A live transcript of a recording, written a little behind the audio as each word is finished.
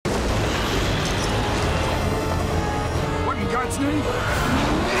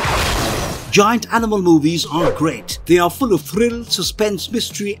Giant animal movies are great. They are full of thrill, suspense,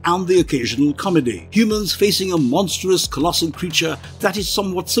 mystery, and the occasional comedy. Humans facing a monstrous, colossal creature that is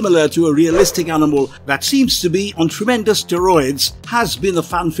somewhat similar to a realistic animal that seems to be on tremendous steroids has been a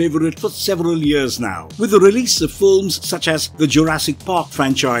fan favorite for several years now. With the release of films such as the Jurassic Park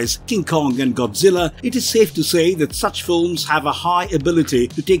franchise, King Kong and Godzilla, it is safe to say that such films have a high ability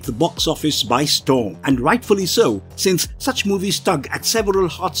to take the box office by storm. And rightfully so, since such movies tug at several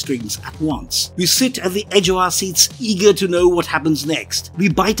heartstrings at once. We sit at the edge of our seats, eager to know what happens next. We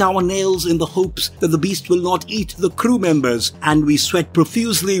bite our nails in the hopes that the beast will not eat the crew members, and we sweat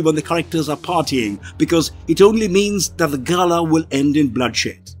profusely when the characters are partying, because it only means that the gala will end in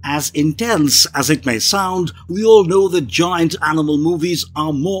bloodshed. As intense as it may sound, we all know that giant animal movies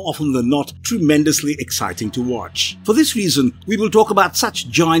are more often than not tremendously exciting to watch. For this reason, we will talk about such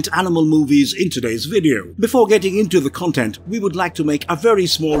giant animal movies in today's video. Before getting into the content, we would like to make a very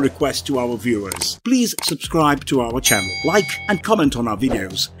small request to our viewers. Please subscribe to our channel, like and comment on our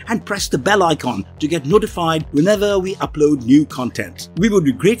videos, and press the bell icon to get notified whenever we upload new content. We would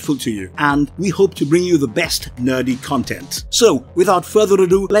be grateful to you, and we hope to bring you the best nerdy content. So, without further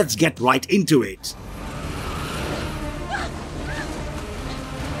ado, let's get right into it.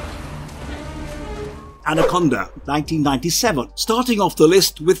 Anaconda, 1997. Starting off the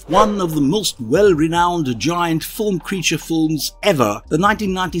list with one of the most well-renowned giant film creature films ever, the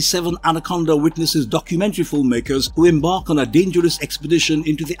 1997 Anaconda witnesses documentary filmmakers who embark on a dangerous expedition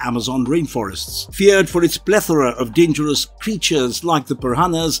into the Amazon rainforests. Feared for its plethora of dangerous creatures like the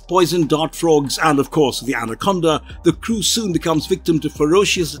piranhas, poison dart frogs, and of course the anaconda, the crew soon becomes victim to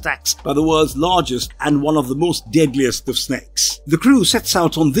ferocious attacks by the world's largest and one of the most deadliest of snakes. The crew sets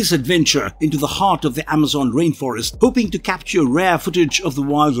out on this adventure into the heart of the Amazon rainforest, hoping to capture rare footage of the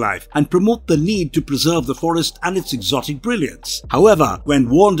wildlife and promote the need to preserve the forest and its exotic brilliance. However, when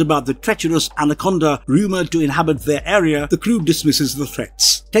warned about the treacherous anaconda rumored to inhabit their area, the crew dismisses the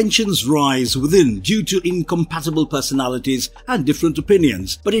threats. Tensions rise within due to incompatible personalities and different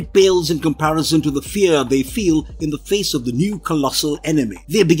opinions, but it pales in comparison to the fear they feel in the face of the new colossal enemy.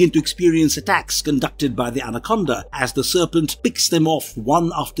 They begin to experience attacks conducted by the anaconda as the serpent picks them off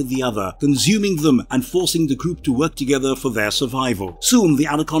one after the other, consuming them and forcing the group to work together for their survival. Soon, the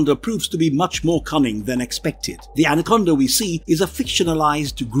anaconda proves to be much more cunning than expected. The anaconda we see is a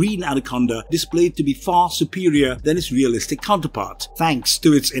fictionalized green anaconda displayed to be far superior than its realistic counterpart, thanks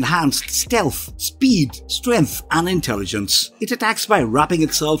to its enhanced stealth, speed, strength, and intelligence. It attacks by wrapping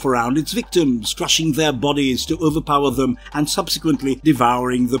itself around its victims, crushing their bodies to overpower them, and subsequently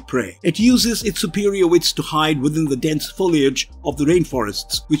devouring the prey. It uses its superior wits to hide within the dense foliage of the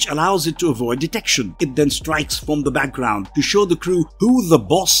rainforests, which allows it to avoid detection. It then strikes from the background to show the crew who the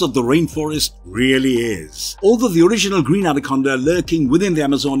boss of the rainforest really is. Although the original green anaconda lurking within the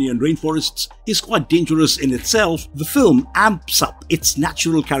Amazonian rainforests is quite dangerous in itself, the film amps up its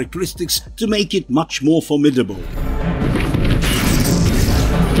natural characteristics to make it much more formidable.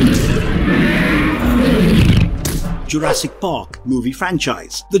 Jurassic Park movie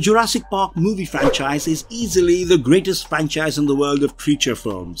franchise. The Jurassic Park movie franchise is easily the greatest franchise in the world of creature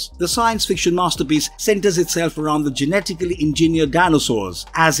films. The science fiction masterpiece centers itself around the genetically engineered dinosaurs,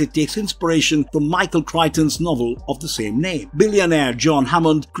 as it takes inspiration from Michael Crichton's novel of the same name. Billionaire John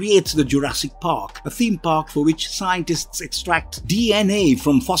Hammond creates the Jurassic Park, a theme park for which scientists extract DNA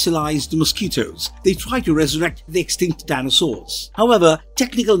from fossilized mosquitoes. They try to resurrect the extinct dinosaurs. However,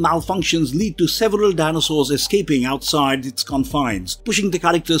 technical malfunctions lead to several dinosaurs escaping outside its confines, pushing the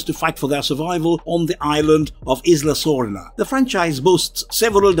characters to fight for their survival on the island of Isla Sorna. The franchise boasts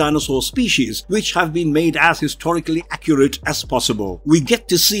several dinosaur species which have been made as historically accurate as possible. We get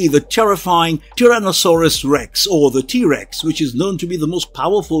to see the terrifying Tyrannosaurus Rex, or the T-Rex, which is known to be the most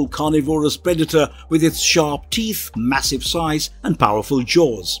powerful carnivorous predator with its sharp teeth, massive size, and powerful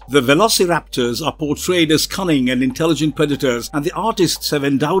jaws. The Velociraptors are portrayed as cunning and intelligent predators, and the artists have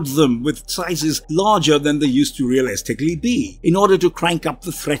endowed them with sizes larger than they used to realistically be, in order to crank up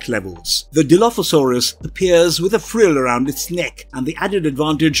the threat levels. The Dilophosaurus appears with a frill around its neck and the added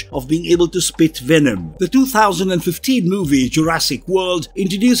advantage of being able to spit venom. The 2015 movie Jurassic World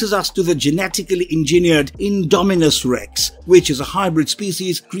introduces us to the genetically engineered Indominus Rex, which is a hybrid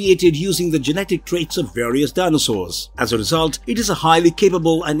species created using the genetic traits of various dinosaurs. As a result, it is a highly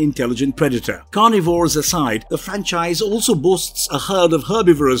capable and intelligent predator. Carnivores aside, the franchise also boasts a herd of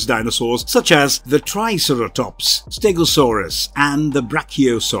herbivorous dinosaurs such as the Triceratops, Stegosaurus, and the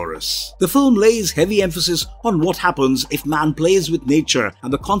Brachiosaurus. The film lays heavy emphasis on what happens if man plays with nature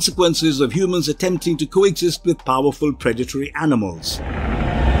and the consequences of humans attempting to coexist with powerful predatory animals.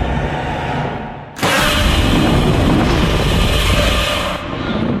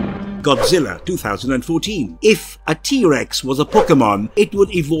 Godzilla 2014. If a T-Rex was a Pokemon, it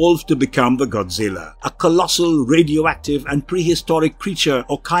would evolve to become the Godzilla. A colossal, radioactive and prehistoric creature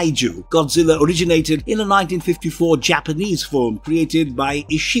or kaiju, Godzilla originated in a 1954 Japanese film created by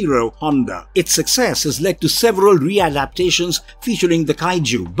Ishiro Honda. Its success has led to several readaptations featuring the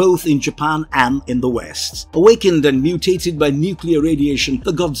kaiju both in Japan and in the West. Awakened and mutated by nuclear radiation,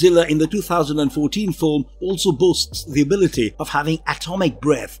 the Godzilla in the 2014 film also boasts the ability of having atomic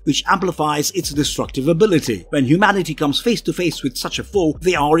breath, which amplifies its destructive ability. When humanity comes face to face with such a foe,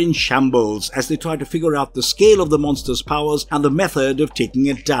 they are in shambles as they try to figure out the scale of the monster's powers and the method of taking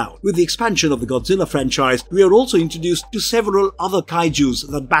it down. With the expansion of the Godzilla franchise, we are also introduced to several other kaijus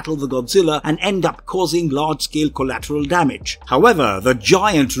that battle the Godzilla and end up causing large-scale collateral damage. However, the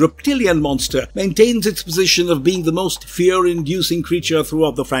giant reptilian monster maintains its position of being the most fear-inducing creature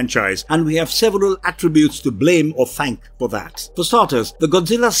throughout the franchise, and we have several attributes to blame or thank for that. For starters, the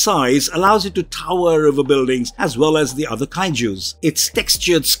Godzilla's size allows it to tower over buildings as well as the other kaijus. Its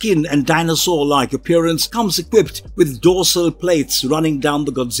textured skin and dinosaur-like appearance comes equipped with dorsal plates running down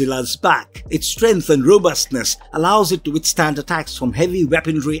the Godzilla's back. Its strength and robustness allows it to withstand attacks from heavy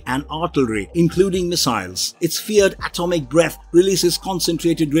weaponry and artillery, including missiles. Its feared atomic breath releases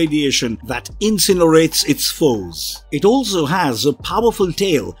concentrated radiation that incinerates its foes. It also has a powerful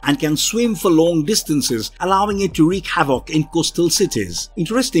tail and can swim for long distances, allowing it to wreak havoc in coastal cities.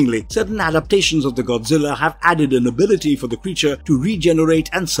 Interestingly, certain adaptations of the Godzilla have added an ability for the creature to regenerate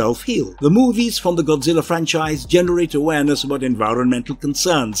and self-heal. The movies from the Godzilla franchise generate awareness about environmental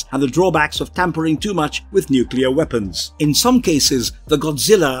concerns and the drawbacks of tampering too much with nuclear weapons. In some cases, the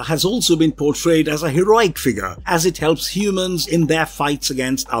Godzilla has also been portrayed as a heroic figure, as it helps humans in their fights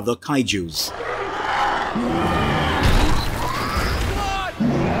against other kaijus.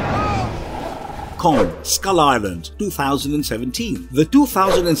 Kong, Skull Island, 2017. The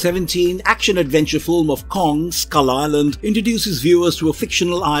 2017 action-adventure film of Kong, Skull Island introduces viewers to a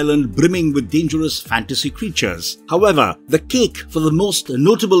fictional island brimming with dangerous fantasy creatures. However, the cake for the most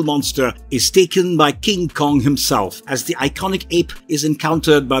notable monster is taken by King Kong himself, as the iconic ape is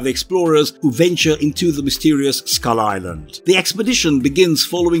encountered by the explorers who venture into the mysterious Skull Island. The expedition begins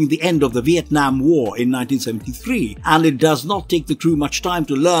following the end of the Vietnam War in 1973, and it does not take the crew much time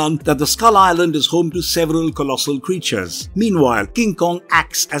to learn that the Skull Island is home to several colossal creatures. Meanwhile, King Kong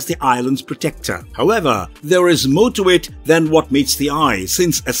acts as the island's protector. However, there is more to it than what meets the eye,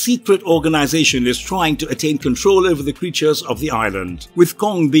 since a secret organization is trying to attain control over the creatures of the island. With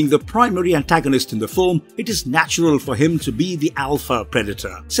Kong being the primary antagonist in the film, it is natural for him to be the alpha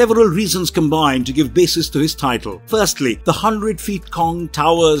predator. Several reasons combine to give basis to his title. Firstly, the 100-feet Kong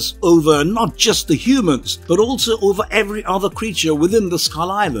towers over not just the humans, but also over every other creature within the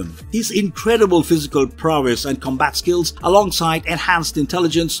Skull Island. His incredible physical prowess and combat skills alongside enhanced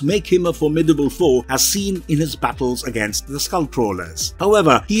intelligence make him a formidable foe, as seen in his battles against the Skull Crawlers.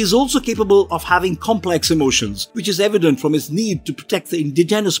 However, he is also capable of having complex emotions, which is evident from his need to protect the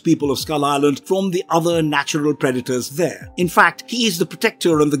indigenous people of Skull Island from the other natural predators there. In fact, he is the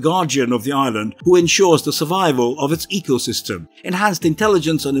protector and the guardian of the island who ensures the survival of its ecosystem. Enhanced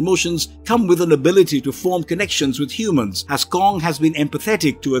intelligence and emotions come with an ability to form connections with humans, as Kong has been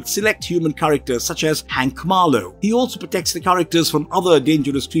empathetic towards select human characters such as Hank Marlowe. He also protects the characters from other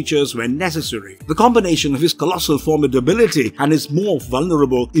dangerous creatures when necessary. The combination of his colossal formidability and his more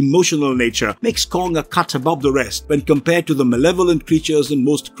vulnerable emotional nature makes Kong a cut above the rest when compared to the malevolent creatures in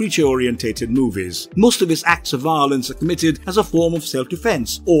most creature-orientated movies. Most of his acts of violence are committed as a form of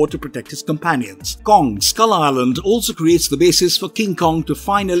self-defense or to protect his companions. Kong, Skull Island also creates the basis for King Kong to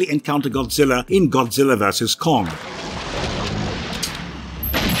finally encounter Godzilla in Godzilla vs. Kong.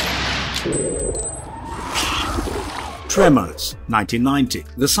 Tremors, 1990.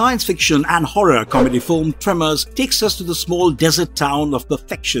 The science fiction and horror comedy film Tremors takes us to the small desert town of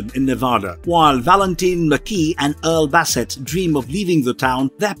Perfection in Nevada. While Valentine McKee and Earl Bassett dream of leaving the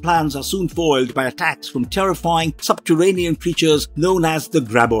town, their plans are soon foiled by attacks from terrifying subterranean creatures known as the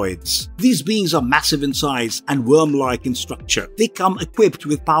Graboids. These beings are massive in size and worm-like in structure. They come equipped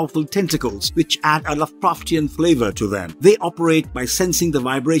with powerful tentacles, which add a Lovecraftian flavor to them. They operate by sensing the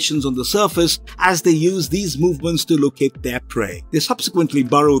vibrations on the surface as they use these movements to locate their prey. They subsequently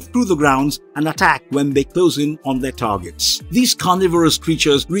burrow through the grounds and attack when they close in on their targets. These carnivorous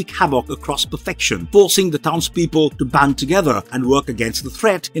creatures wreak havoc across Perfection, forcing the townspeople to band together and work against the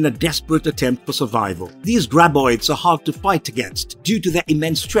threat in a desperate attempt for survival. These Graboids are hard to fight against due to their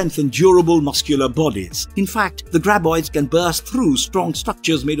immense strength and durable muscular bodies. In fact, the Graboids can burst through strong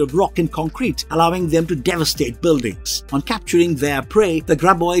structures made of rock and concrete, allowing them to devastate buildings. On capturing their prey, the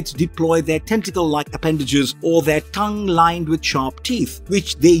Graboids deploy their tentacle-like appendages or their tongue tongue lined with sharp teeth,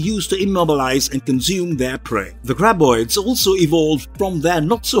 which they use to immobilize and consume their prey. The graboids also evolved from their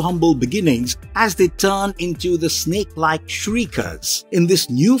not-so-humble beginnings as they turn into the snake-like shriekers. In this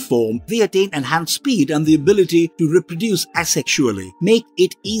new form, they attain enhanced speed and the ability to reproduce asexually, make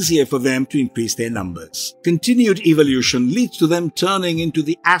it easier for them to increase their numbers. Continued evolution leads to them turning into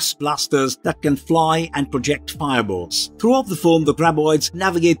the ass blasters that can fly and project fireballs. Throughout the film, the graboids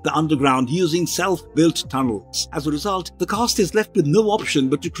navigate the underground using self-built tunnels. As a result, the cast is left with no option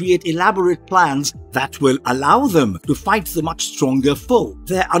but to create elaborate plans that will allow them to fight the much stronger foe.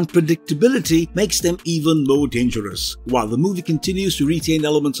 Their unpredictability makes them even more dangerous, while the movie continues to retain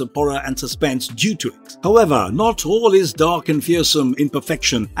elements of horror and suspense due to it. However, not all is dark and fearsome in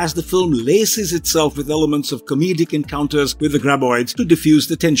perfection, as the film laces itself with elements of comedic encounters with the graboids to diffuse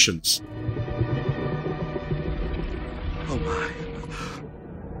the tensions. Oh my.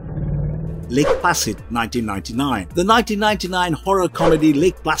 Lake Placid, 1999. The 1999 horror comedy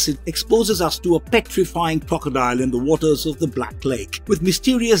Lake Placid exposes us to a petrifying crocodile in the waters of the Black Lake. With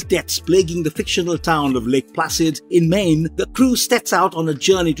mysterious deaths plaguing the fictional town of Lake Placid in Maine, the crew sets out on a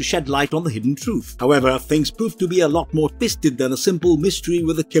journey to shed light on the hidden truth. However, things prove to be a lot more twisted than a simple mystery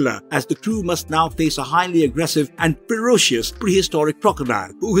with a killer, as the crew must now face a highly aggressive and ferocious prehistoric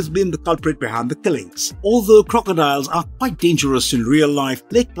crocodile who has been the culprit behind the killings. Although crocodiles are quite dangerous in real life,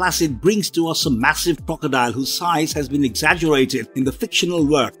 Lake Placid brings to us a massive crocodile whose size has been exaggerated in the fictional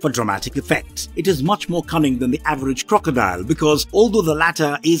work for dramatic effect. It is much more cunning than the average crocodile because although the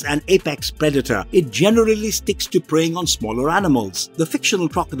latter is an apex predator, it generally sticks to preying on smaller animals. The fictional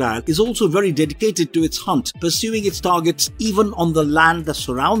crocodile is also very dedicated to its hunt, pursuing its targets even on the land that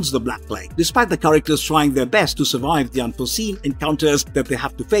surrounds the Black Lake. Despite the characters trying their best to survive the unforeseen encounters that they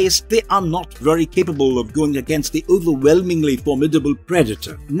have to face, they are not very capable of going against the overwhelmingly formidable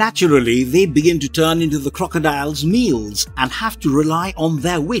predator. Naturally, they begin to turn into the crocodile's meals and have to rely on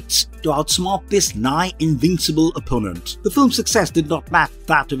their wits to outsmart this nigh invincible opponent. The film's success did not match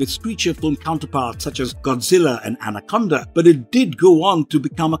that of its creature film counterparts such as Godzilla and Anaconda, but it did go on to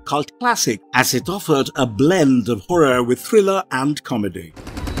become a cult classic as it offered a blend of horror with thriller and comedy.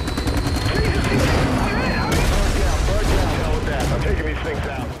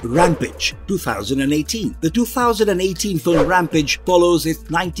 Rampage, 2018. The 2018 film Rampage follows its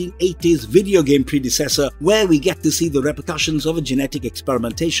 1980s video game predecessor, where we get to see the repercussions of a genetic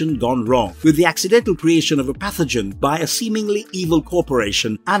experimentation gone wrong. With the accidental creation of a pathogen by a seemingly evil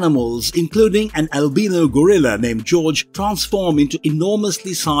corporation, animals, including an albino gorilla named George, transform into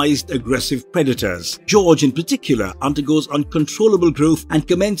enormously sized aggressive predators. George, in particular, undergoes uncontrollable growth and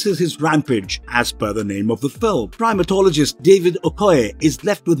commences his rampage, as per the name of the film. Primatologist David Okoye is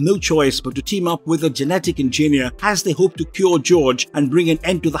left with no choice but to team up with a genetic engineer as they hope to cure George and bring an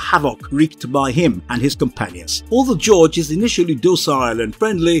end to the havoc wreaked by him and his companions. Although George is initially docile and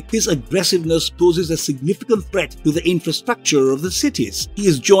friendly, his aggressiveness poses a significant threat to the infrastructure of the cities. He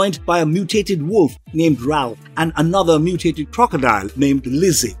is joined by a mutated wolf named Ralph and another mutated crocodile named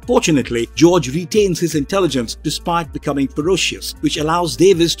Lizzie. Fortunately, George retains his intelligence despite becoming ferocious, which allows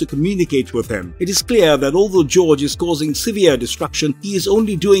Davis to communicate with him. It is clear that although George is causing severe destruction, he is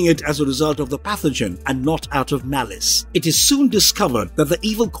only doing it as a result of the pathogen and not out of malice. It is soon discovered that the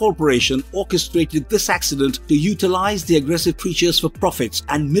evil corporation orchestrated this accident to utilize the aggressive creatures for profits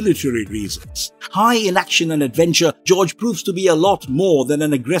and military reasons. High in action and adventure, George proves to be a lot more than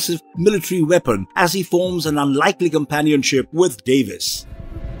an aggressive military weapon as he forms an unlikely companionship with Davis.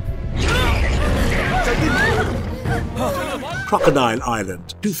 Crocodile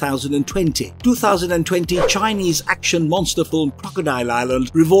Island, 2020. 2020 Chinese action monster film Crocodile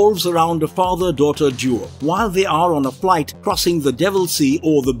Island revolves around a father-daughter duo. While they are on a flight crossing the Devil Sea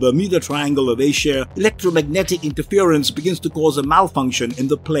or the Bermuda Triangle of Asia, electromagnetic interference begins to cause a malfunction in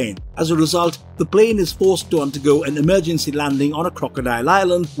the plane. As a result, the plane is forced to undergo an emergency landing on a crocodile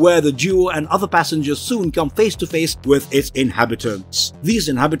island where the duo and other passengers soon come face to face with its inhabitants. These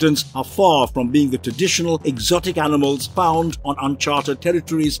inhabitants are far from being the traditional exotic animals found on uncharted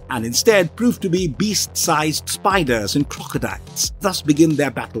territories and instead prove to be beast-sized spiders and crocodiles. Thus begin their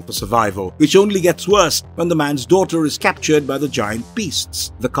battle for survival, which only gets worse when the man's daughter is captured by the giant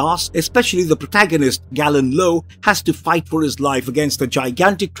beasts. The cast, especially the protagonist, Galen Lowe, has to fight for his life against a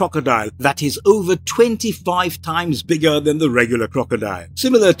gigantic crocodile that is over 25 times bigger than the regular crocodile.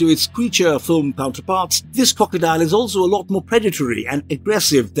 Similar to its creature film counterparts, this crocodile is also a lot more predatory and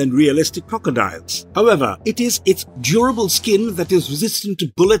aggressive than realistic crocodiles. However, it is its durable skin that is resistant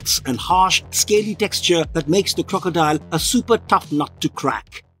to bullets and harsh, scaly texture that makes the crocodile a super tough nut to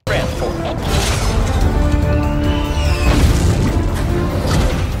crack.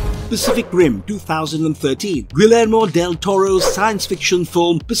 Pacific Rim 2013. Guillermo del Toro's science fiction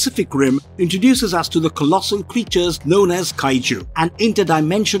film Pacific Rim introduces us to the colossal creatures known as kaiju. An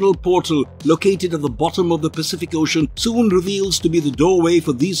interdimensional portal located at the bottom of the Pacific Ocean soon reveals to be the doorway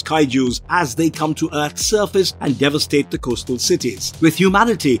for these kaijus as they come to Earth's surface and devastate the coastal cities. With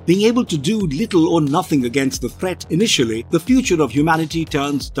humanity being able to do little or nothing against the threat initially, the future of humanity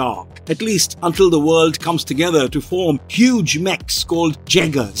turns dark, at least until the world comes together to form huge mechs called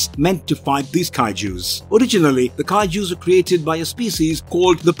Jaggers, meant to fight these kaijus. Originally, the kaijus were created by a species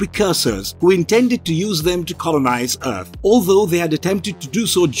called the Precursors, who intended to use them to colonize Earth. Although they had attempted to do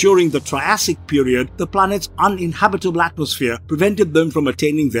so during the Triassic period, the planet's uninhabitable atmosphere prevented them from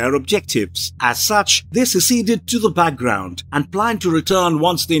attaining their objectives. As such, they seceded to the background and planned to return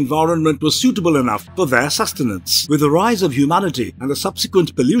once the environment was suitable enough for their sustenance. With the rise of humanity and the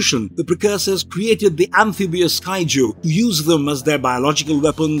subsequent pollution, the Precursors created the amphibious kaiju to use them as their biological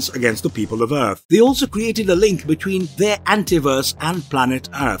weapons against the people of Earth. They also created a link between their antiverse and planet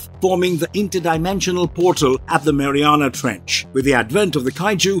Earth, forming the interdimensional portal at the Mariana Trench. With the advent of the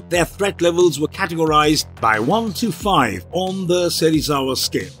kaiju, their threat levels were categorized by 1 to 5 on the Serizawa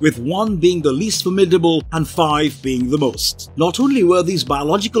scale, with 1 being the least formidable and 5 being the most. Not only were these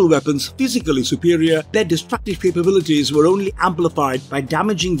biological weapons physically superior, their destructive capabilities were only amplified by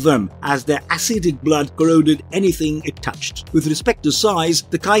damaging them as their acidic blood corroded anything it touched. With respect to size,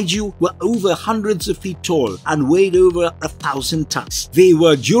 the kaiju were over hundreds of feet tall and weighed over 1,000 tons. They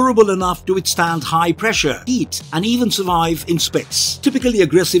were durable enough to withstand high pressure, heat, and even survive in space. Typically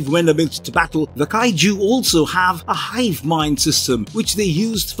aggressive when amidst battle, the kaiju also have a hive mind system which they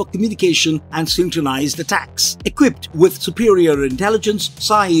used for communication and synchronized attacks. Equipped with superior intelligence,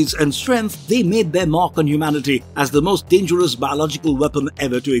 size, and strength, they made their mark on humanity as the most dangerous biological weapon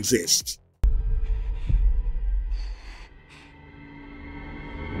ever to exist.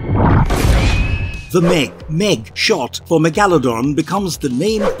 The Meg, short for Megalodon, becomes the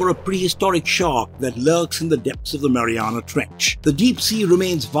name for a prehistoric shark that lurks in the depths of the Mariana Trench. The deep sea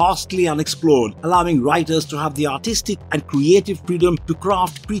remains vastly unexplored, allowing writers to have the artistic and creative freedom to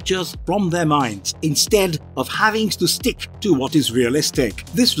craft creatures from their minds, instead of having to stick to what is realistic.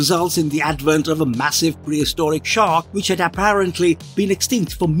 This results in the advent of a massive prehistoric shark which had apparently been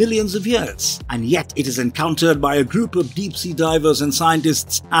extinct for millions of years. And yet it is encountered by a group of deep-sea divers and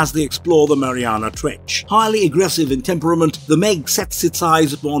scientists as they explore the Mariana Trench. Highly aggressive in temperament, the Meg sets its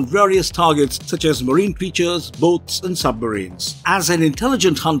eyes upon various targets such as marine creatures, boats, and submarines. As an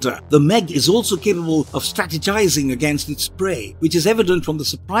intelligent hunter, the Meg is also capable of strategizing against its prey, which is evident from the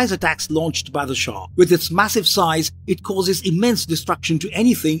surprise attacks launched by the shark. With its massive size, it causes immense destruction to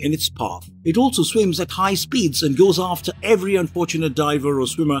anything in its path. It also swims at high speeds and goes after every unfortunate diver or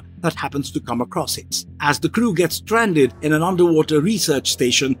swimmer that happens to come across it. As the crew gets stranded in an underwater research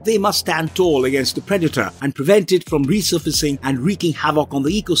station, they must stand tall against the predator and prevent it from resurfacing and wreaking havoc on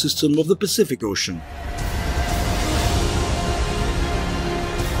the ecosystem of the Pacific Ocean.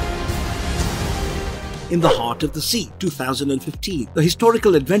 In the Heart of the Sea 2015. The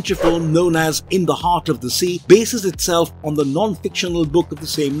historical adventure film known as In the Heart of the Sea bases itself on the non-fictional book of the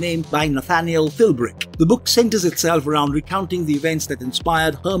same name by Nathaniel Philbrick. The book centers itself around recounting the events that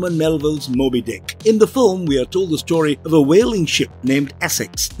inspired Herman Melville's Moby Dick. In the film, we are told the story of a whaling ship named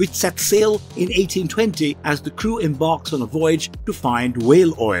Essex, which sets sail in 1820 as the crew embarks on a voyage to find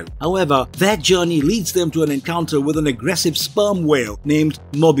whale oil. However, their journey leads them to an encounter with an aggressive sperm whale named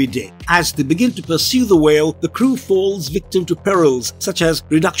Moby Dick. As they begin to pursue the whale, the crew falls victim to perils such as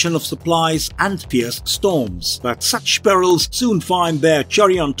reduction of supplies and fierce storms. But such perils soon find their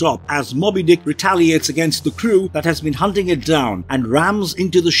cherry on top as Moby Dick retaliates against the crew that has been hunting it down and rams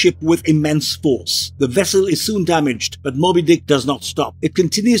into the ship with immense force. The vessel is soon damaged, but Moby Dick does not stop. It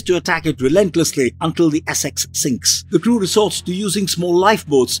continues to attack it relentlessly until the Essex sinks. The crew resorts to using small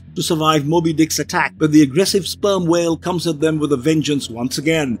lifeboats to survive Moby Dick's attack, but the aggressive sperm whale comes at them with a vengeance once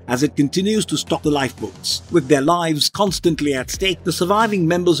again as it continues to stop the lifeboats. With their lives constantly at stake, the surviving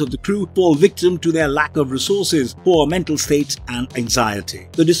members of the crew fall victim to their lack of resources, poor mental state, and anxiety.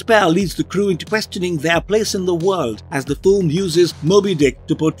 The despair leads the crew into questioning their place in the world as the film uses Moby Dick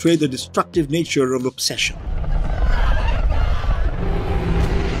to portray the destructive nature of obsession.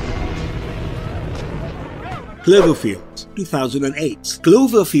 Cloverfield 2008.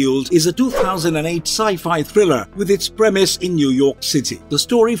 Cloverfield is a 2008 sci-fi thriller with its premise in New York City. The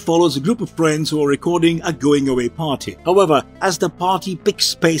story follows a group of friends who are recording a going-away party. However, as the party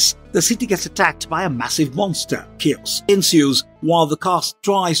picks pace, the city gets attacked by a massive monster. Chaos ensues while the cast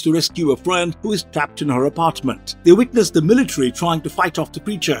tries to rescue a friend who is trapped in her apartment. They witness the military trying to fight off the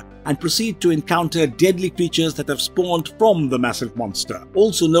creature and proceed to encounter deadly creatures that have spawned from the massive monster.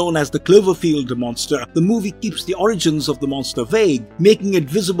 Also known as the Cloverfield monster, the movie keeps the origins of the monster vague, making it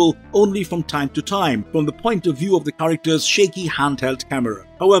visible only from time to time from the point of view of the character's shaky handheld camera.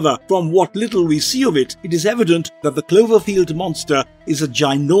 However, from what little we see of it, it is evident that the Cloverfield monster is a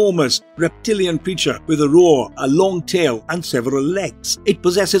ginormous reptilian creature with a roar, a long tail, and several legs. It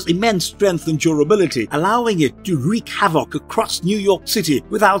possesses immense strength and durability, allowing it to wreak havoc across New York City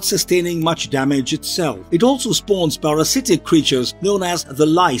without sustaining much damage itself. It also spawns parasitic creatures known as the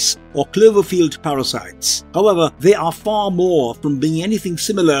lice or Cloverfield parasites. However, they are far more from being anything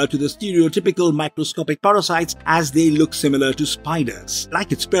similar to the stereotypical microscopic parasites as they look similar to spiders.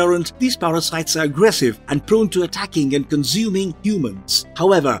 Like its parent, these parasites are aggressive and prone to attacking and consuming humans.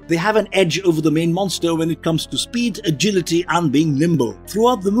 However, they have an edge over the main monster when it comes to speed, agility, and being nimble.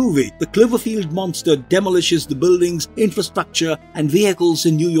 Throughout the movie, the Cloverfield monster demolishes the buildings, infrastructure, and vehicles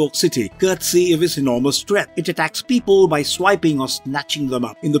in New York City, courtesy of its enormous strength. It attacks people by swiping or snatching them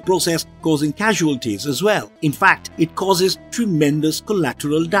up, in the process causing casualties as well. In fact, it causes tremendous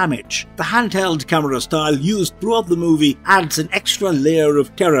collateral damage. The handheld camera style used throughout the movie adds an extra layer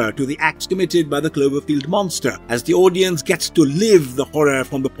of terror to the acts committed by the Cloverfield monster, as the audience gets to live the horror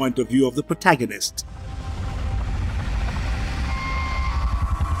from the point of view of the protagonist.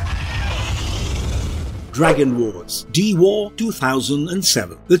 Dragon Wars, D-War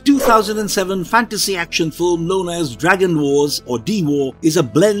 2007. The 2007 fantasy action film known as Dragon Wars or D-War is a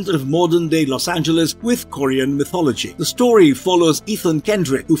blend of modern-day Los Angeles with Korean mythology. The story follows Ethan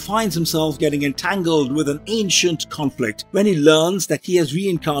Kendrick, who finds himself getting entangled with an ancient conflict when he learns that he has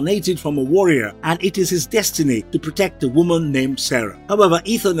reincarnated from a warrior and it is his destiny to protect a woman named Sarah. However,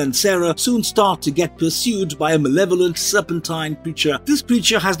 Ethan and Sarah soon start to get pursued by a malevolent serpentine creature. This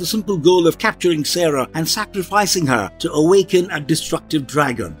creature has the simple goal of capturing Sarah and sacrificing her to awaken a destructive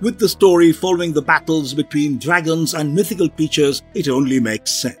dragon. With the story following the battles between dragons and mythical creatures, it only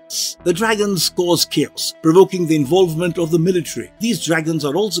makes sense. The dragons cause chaos, provoking the involvement of the military. These dragons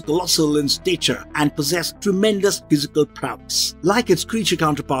are also colossal in stature and possess tremendous physical prowess. Like its creature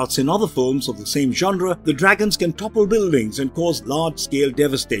counterparts in other films of the same genre, the dragons can topple buildings and cause large-scale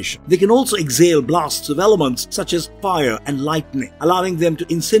devastation. They can also exhale blasts of elements such as fire and lightning, allowing them to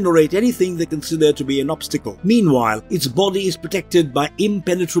incinerate anything they consider to be an obstacle. Meanwhile, its body is protected by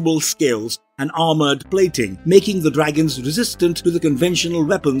impenetrable scales and armored plating, making the dragons resistant to the conventional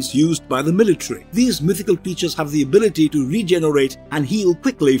weapons used by the military. These mythical creatures have the ability to regenerate and heal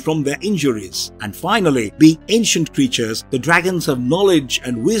quickly from their injuries. And finally, being ancient creatures, the dragons have knowledge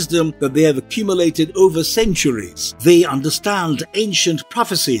and wisdom that they have accumulated over centuries. They understand ancient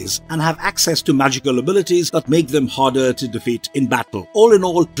prophecies and have access to magical abilities that make them harder to defeat in battle. All in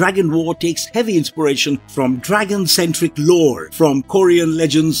all, Dragon War takes heavy inspiration from dragon-centric lore from Korean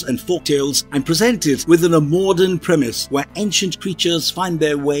legends and folktales and present it within a modern premise where ancient creatures find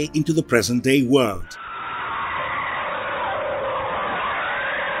their way into the present-day world.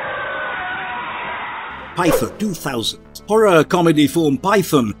 Python 2000. Horror comedy film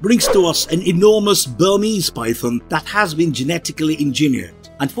Python brings to us an enormous Burmese python that has been genetically engineered.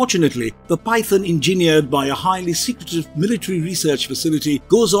 Unfortunately, the python engineered by a highly secretive military research facility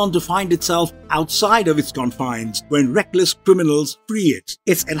goes on to find itself outside of its confines when reckless criminals free it.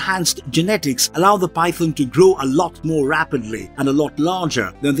 Its enhanced genetics allow the python to grow a lot more rapidly and a lot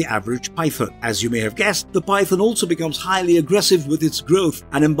larger than the average python. As you may have guessed, the python also becomes highly aggressive with its growth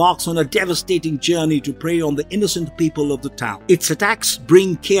and embarks on a devastating journey to prey on the innocent people of the town. Its attacks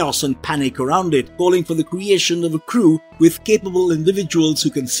bring chaos and panic around it, calling for the creation of a crew with capable individuals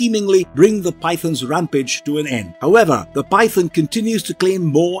who can seemingly bring the python's rampage to an end. However, the python continues to claim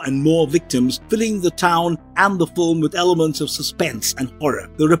more and more victims, filling the town and the film with elements of suspense and horror.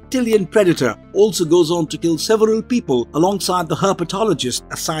 The reptilian predator also goes on to kill several people alongside the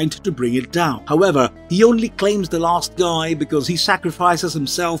herpetologist assigned to bring it down. However, he only claims the last guy because he sacrifices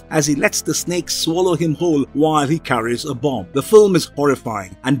himself as he lets the snake swallow him whole while he carries a bomb. The film is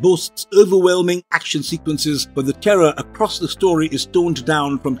horrifying and boasts overwhelming action sequences, but the terror across the story is toned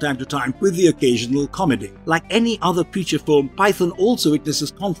down from time to time with the occasional comedy. Like any other creature film, Python also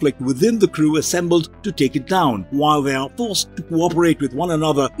witnesses conflict within the crew assembled to take it down, while they are forced to cooperate with one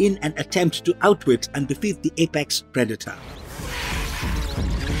another in an attempt to outwit and defeat the apex predator.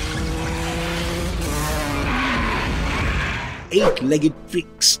 Eight-Legged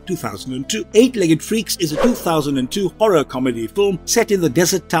Freaks, 2002. Eight-Legged Freaks is a 2002 horror comedy film set in the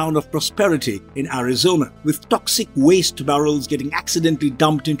desert town of Prosperity in Arizona. With toxic waste barrels getting accidentally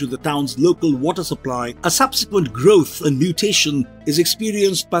dumped into the town's local water supply, a subsequent growth and mutation is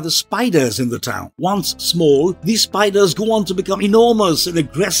experienced by the spiders in the town. Once small, these spiders go on to become enormous and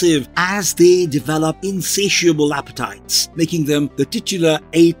aggressive as they develop insatiable appetites, making them the titular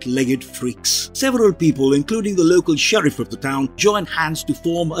Eight-Legged Freaks. Several people, including the local sheriff of the town, join hands to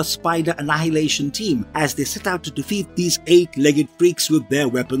form a spider annihilation team as they set out to defeat these eight-legged freaks with their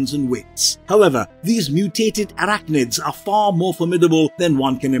weapons and wits. However, these mutated arachnids are far more formidable than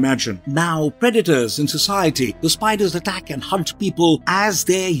one can imagine. Now predators in society, the spiders attack and hunt people as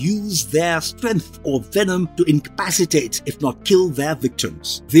they use their strength or venom to incapacitate, if not kill, their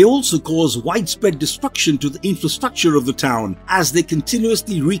victims. They also cause widespread destruction to the infrastructure of the town as they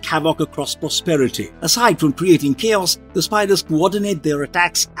continuously wreak havoc across Prosperity. Aside from creating chaos, the spiders coordinate their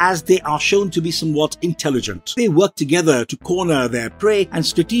attacks as they are shown to be somewhat intelligent. They work together to corner their prey and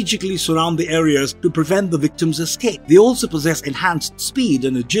strategically surround the areas to prevent the victim's escape. They also possess enhanced speed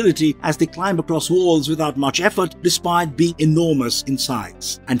and agility as they climb across walls without much effort despite being enormous in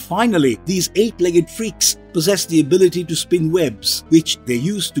size. And finally, these eight-legged freaks possess the ability to spin webs, which they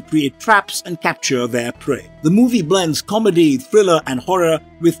use to create traps and capture their prey. The movie blends comedy, thriller and horror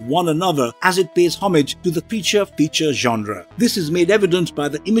with one another as it pays homage to the creature feature genre. This is made evident by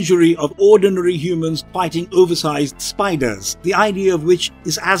the imagery of ordinary humans fighting oversized spiders, the idea of which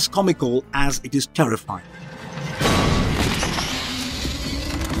is as comical as it is terrifying.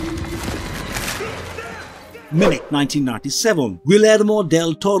 Mimic, 1997. Guillermo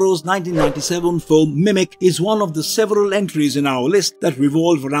del Toro's 1997 film Mimic is one of the several entries in our list that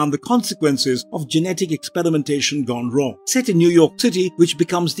revolve around the consequences of genetic experimentation gone wrong. Set in New York City, which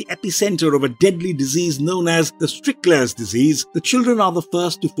becomes the epicenter of a deadly disease known as the Strickler's disease, the children are the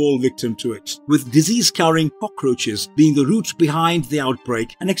first to fall victim to it. With disease-carrying cockroaches being the root behind the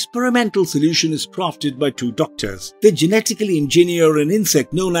outbreak, an experimental solution is crafted by two doctors. They genetically engineer an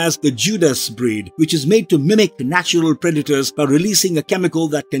insect known as the Judas breed, which is made to mimic natural predators by releasing a chemical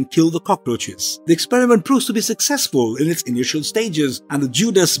that can kill the cockroaches. The experiment proves to be successful in its initial stages, and the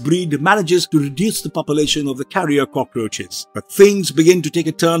Judas breed manages to reduce the population of the carrier cockroaches. But things begin to take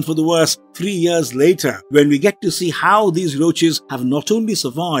a turn for the worse 3 years later, when we get to see how these roaches have not only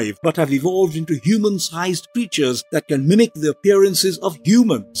survived, but have evolved into human-sized creatures that can mimic the appearances of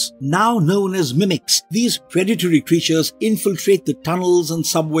humans. Now known as mimics, these predatory creatures infiltrate the tunnels and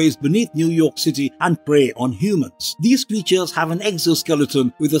subways beneath New York City and prey on humans. These creatures have an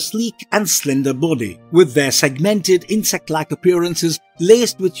exoskeleton with a sleek and slender body. With their segmented insect-like appearances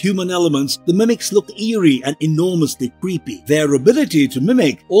laced with human elements, the mimics look eerie and enormously creepy. Their ability to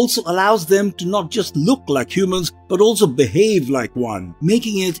mimic also allows them to not just look like humans, but also behave like one,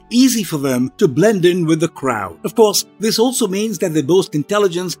 making it easy for them to blend in with the crowd. Of course, this also means that they boast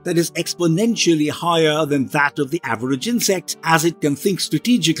intelligence that is exponentially higher than that of the average insect, as it can think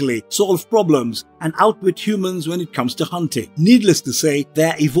strategically, solve problems, and outwit humans when it comes to hunting. Needless to say,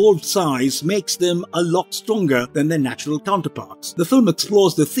 their evolved size makes them a lot stronger than their natural counterparts. The film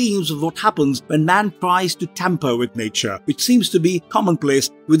explores the themes of what happens when man tries to tamper with nature, which seems to be commonplace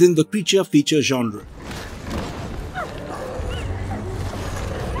within the creature feature genre.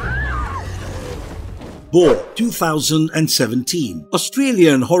 Boar, 2017.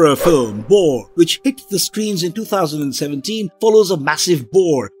 Australian horror film Boar, which hit the screens in 2017, follows a massive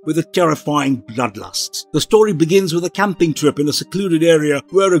boar with a terrifying bloodlust. The story begins with a camping trip in a secluded area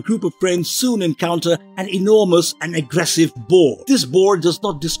where a group of friends soon encounter an enormous and aggressive boar. This boar does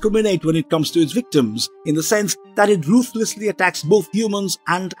not discriminate when it comes to its victims, in the sense that it ruthlessly attacks both humans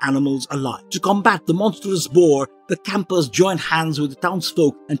and animals alike. To combat the monstrous boar, the campers join hands with the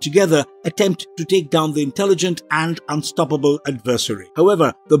townsfolk and together attempt to take down the intelligent and unstoppable adversary.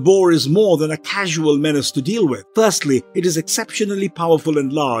 However, the boar is more than a casual menace to deal with. Firstly, it is exceptionally powerful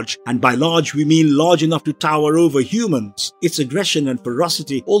and large, and by large we mean large enough to tower over humans. Its aggression and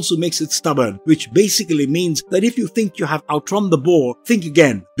ferocity also makes it stubborn, which basically means that if you think you have outrun the boar, think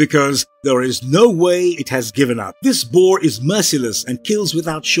again, because there is no way it has given up. This boar is merciless and kills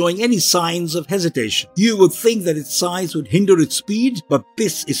without showing any signs of hesitation. You would think that its size would hinder its speed, but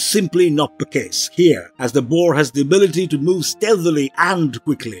this is simply not the case here, as the boar has the ability to move stealthily and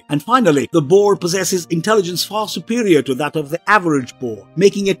quickly. And finally, the boar possesses intelligence far superior to that of the average boar,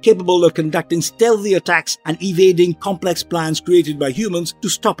 making it capable of conducting stealthy attacks and evading complex plans created by humans to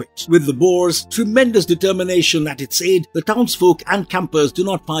stop it. With the boar's tremendous determination at its aid, the townsfolk and campers do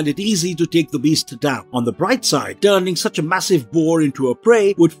not find it easy to take the beast down. On the bright side, turning such a massive boar into a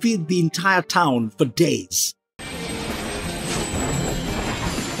prey would feed the entire town for days.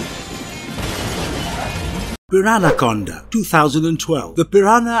 Piranhaconda, 2012. The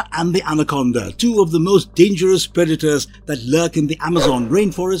piranha and the anaconda, two of the most dangerous predators that lurk in the Amazon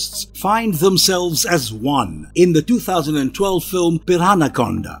rainforests, find themselves as one in the 2012 film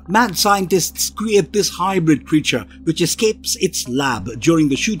Piranhaconda. Mad scientists create this hybrid creature which escapes its lab during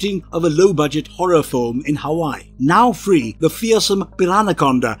the shooting of a low-budget horror film in Hawaii. Now free, the fearsome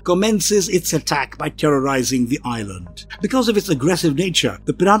Piranhaconda commences its attack by terrorizing the island. Because of its aggressive nature,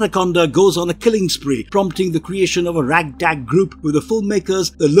 the Piranhaconda goes on a killing spree, prompting the creation of a ragtag group with the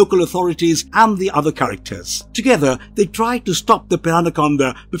filmmakers, the local authorities, and the other characters. Together, they try to stop the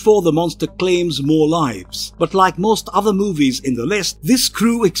Piranhaconda before the monster claims more lives. But like most other movies in the list, this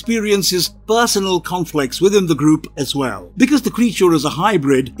crew experiences personal conflicts within the group as well. Because the creature is a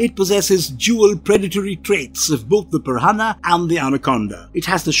hybrid, it possesses dual predatory traits of both the piranha and the anaconda. It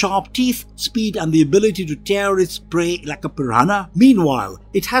has the sharp teeth, speed, and the ability to tear its prey like a piranha. Meanwhile,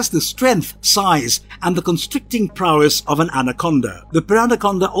 it has the strength, size, and the constricting prowess of an anaconda. The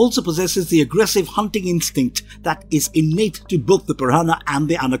Piranhaconda also possesses the aggressive hunting instinct that is innate to both the piranha and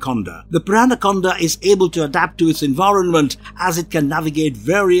the anaconda. The Piranhaconda is able to adapt to its environment as it can navigate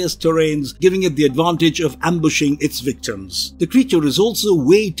various terrains, giving it the advantage of ambushing its victims. The creature is also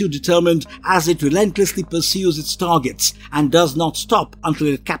way too determined as it relentlessly pursues its targets and does not stop until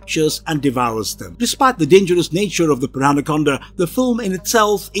it captures and devours them. Despite the dangerous nature of the Piranhaconda, the film in itself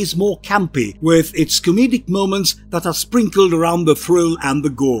is more campy, with its comedic moments that are sprinkled around the thrill and the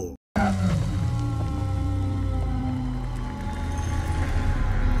gore.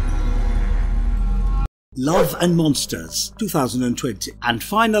 Love and Monsters, 2020. And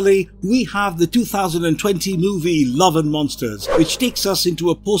finally, we have the 2020 movie Love and Monsters, which takes us into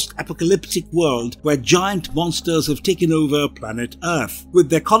a post-apocalyptic world where giant monsters have taken over planet Earth. With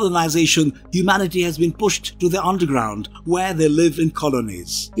their colonization, humanity has been pushed to the underground, where they live in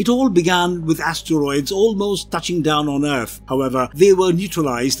colonies. It all began with asteroids almost touching down on Earth. However, they were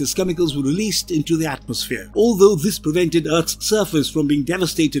neutralized as chemicals were released into the atmosphere. Although this prevented Earth's surface from being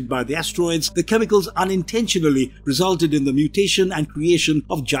devastated by the asteroids, the chemicals unintentionally resulted in the mutation and creation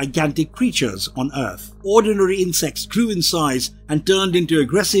of gigantic creatures on Earth. Ordinary insects grew in size and turned into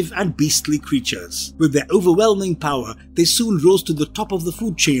aggressive and beastly creatures. With their overwhelming power, they soon rose to the top of the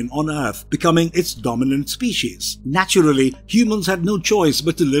food chain on Earth, becoming its dominant species. Naturally, humans had no choice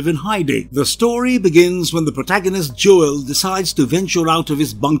but to live in hiding. The story begins when the protagonist Joel decides to venture out of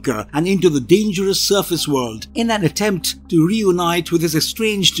his bunker and into the dangerous surface world in an attempt to reunite with his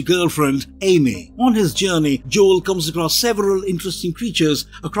estranged girlfriend, Amy. On his journey, Joel comes across several interesting creatures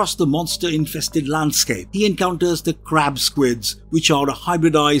across the monster-infested landscape. He encounters the crab squids, which are a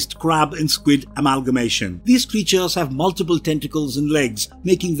hybridized crab and squid amalgamation. These creatures have multiple tentacles and legs,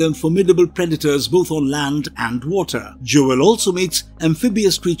 making them formidable predators both on land and water. Joel also meets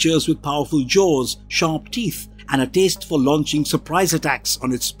amphibious creatures with powerful jaws, sharp teeth, and a taste for launching surprise attacks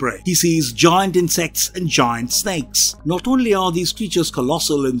on its prey. He sees giant insects and giant snakes. Not only are these creatures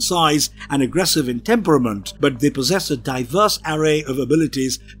colossal in size and aggressive in temperament, but they possess a diverse array of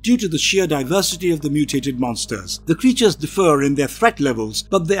abilities due to the sheer diversity of the mutated monsters. The creatures differ in their threat levels,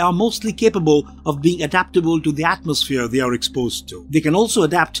 but they are mostly capable of being adaptable to the atmosphere they are exposed to. They can also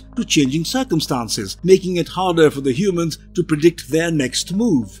adapt to changing circumstances, making it harder for the humans to predict their next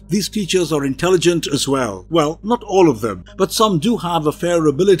move. These creatures are intelligent as well. Well, not all of them, but some do have a fair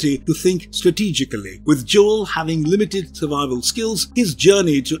ability to think strategically. With Joel having limited survival skills, his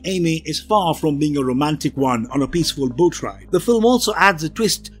journey to Amy is far from being a romantic one on a peaceful boat ride. The film also adds a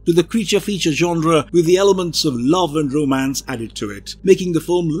twist to the creature feature genre with the elements of love and romance added to it, making the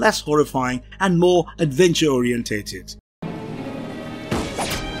film less horrifying and more adventure-orientated.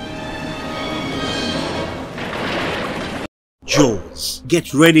 Jaws.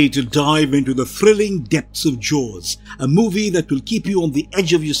 Get ready to dive into the thrilling depths of Jaws, a movie that will keep you on the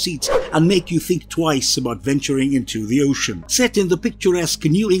edge of your seat and make you think twice about venturing into the ocean. Set in the picturesque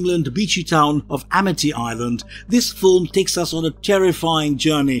New England beachy town of Amity Island, this film takes us on a terrifying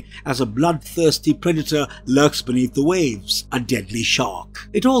journey as a bloodthirsty predator lurks beneath the waves, a deadly shark.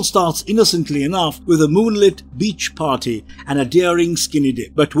 It all starts innocently enough with a moonlit beach party and a daring skinny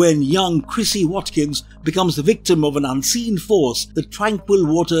dip. But when young Chrissy Watkins becomes the victim of an unseen force, the tranquil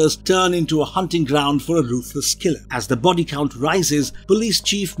waters turn into a hunting ground for a ruthless killer. As the body count rises, Police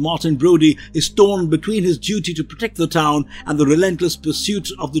Chief Martin Brody is torn between his duty to protect the town and the relentless pursuit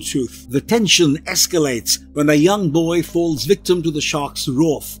of the truth. The tension escalates when a young boy falls victim to the shark's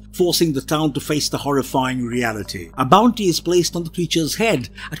wrath, forcing the town to face the horrifying reality. A bounty is placed on the creature's head,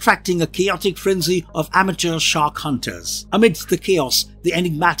 attracting a chaotic frenzy of amateur shark hunters. Amidst the chaos, the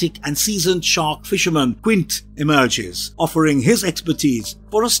enigmatic and seasoned shark fisherman Quint emerges, offering his expertise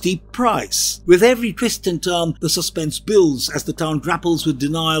for a steep price. With every twist and turn, the suspense builds as the town grapples with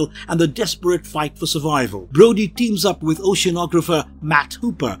denial and the desperate fight for survival. Brody teams up with oceanographer Matt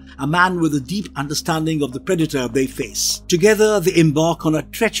Hooper, a man with a deep understanding of the predator they face. Together, they embark on a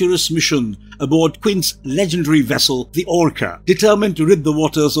treacherous mission aboard Quint's legendary vessel, the Orca, determined to rid the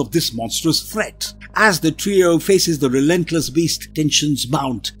waters of this monstrous threat. As the trio faces the relentless beast, tensions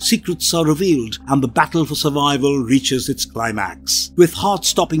mount, secrets are revealed, and the battle for survival reaches its climax. With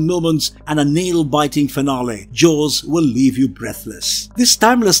heart-stopping moments and a nail-biting finale, Jaws will leave you breathless. This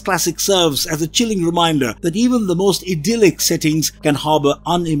timeless classic serves as a chilling reminder that even the most idyllic settings can harbor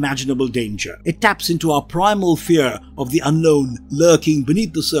unimaginable danger. It taps into our primal fear of the unknown lurking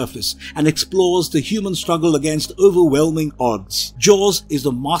beneath the surface and explores the human struggle against overwhelming odds. Jaws is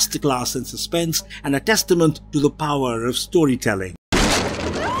a masterclass in suspense and a testament to the power of storytelling.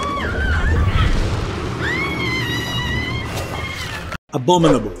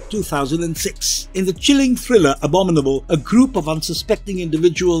 Abominable, 2006. In the chilling thriller Abominable, a group of unsuspecting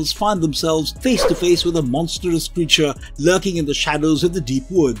individuals find themselves face to face with a monstrous creature lurking in the shadows of the deep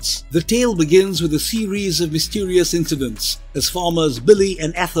woods. The tale begins with a series of mysterious incidents as farmers Billy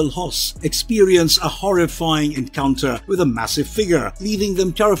and Ethel Hoss experience a horrifying encounter with a massive figure, leaving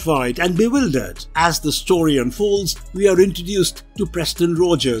them terrified and bewildered. As the story unfolds, we are introduced to Preston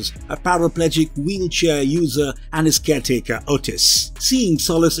Rogers, a paraplegic wheelchair user, and his caretaker Otis. Seeing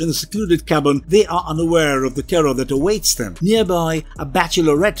solace in a secluded cabin, they are unaware of the terror that awaits them. Nearby, a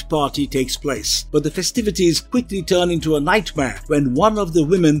bachelorette party takes place, but the festivities quickly turn into a nightmare when one of the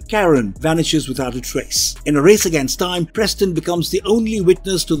women, Karen, vanishes without a trace. In a race against time, Preston becomes the only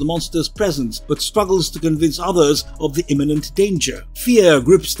witness to the monster's presence, but struggles to convince others of the imminent danger. Fear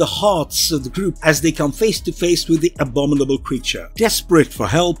grips the hearts of the group as they come face to face with the abominable creature. Desperate for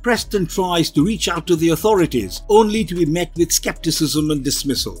help, Preston tries to reach out to the authorities, only to be met with skepticism and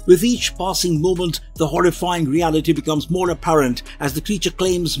dismissal. With each passing moment, the horrifying reality becomes more apparent as the creature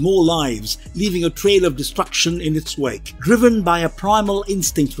claims more lives, leaving a trail of destruction in its wake. Driven by a primal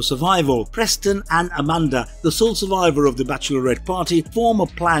instinct for survival, Preston and Amanda, the sole survivor of the bachelorette party, form a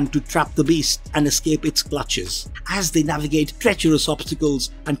plan to trap the beast and escape its clutches. As they navigate treacherous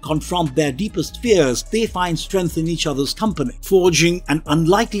obstacles and confront their deepest fears, they find strength in each other's company, forging an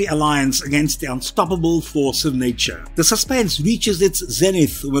unlikely alliance against the unstoppable force of nature. The suspense reaches its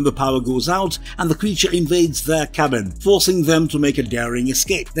zenith when the power goes out and the creature invades their cabin, forcing them to make a daring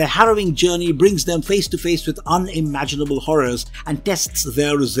escape. Their harrowing journey brings them face to face with unimaginable horrors and tests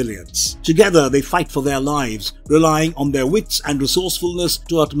their resilience. Together they fight for their lives, relying on their wits and resourcefulness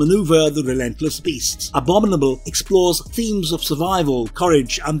to outmaneuver the relentless beasts. Abominable explores themes of survival,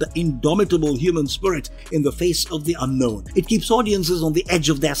 courage, and the indomitable human spirit in the face of the unknown. It keeps audiences on the edge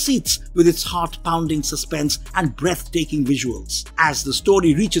of their seats with its heart-pounding suspense and breathtaking visuals. As the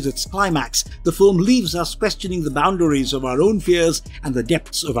story reaches its climax, the film leaves us questioning the boundaries of our own fears and the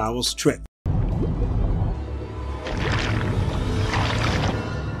depths of our strength.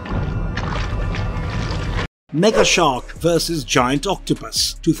 Mega Shark vs. Giant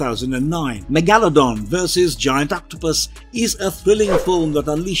Octopus, 2009. Megalodon vs. Giant Octopus is a thrilling film that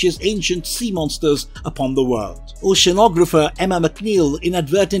unleashes ancient sea monsters upon the world. Oceanographer Emma McNeil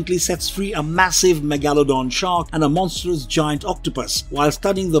inadvertently sets free a massive megalodon shark and a monstrous giant octopus while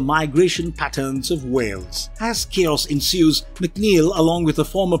studying the migration patterns of whales. As chaos ensues, McNeil, along with a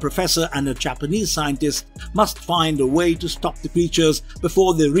former professor and a Japanese scientist, must find a way to stop the creatures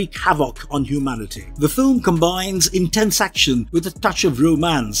before they wreak havoc on humanity. The film combines intense action with a touch of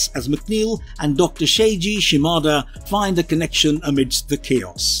romance as McNeil and Dr. Seiji Shimada find a connection amidst the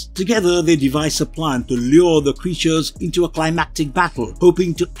chaos. Together they devise a plan to lure the creatures into a climactic battle,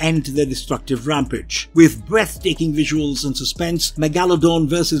 hoping to end their destructive rampage. With breathtaking visuals and suspense, Megalodon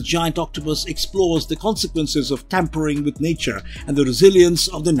vs. Giant Octopus explores the consequences of tampering with nature and the resilience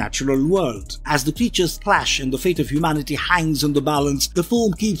of the natural world. As the creatures clash and the fate of humanity hangs in the balance, the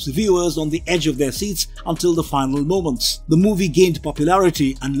film keeps viewers on the edge of their seats until the final moments. The movie gained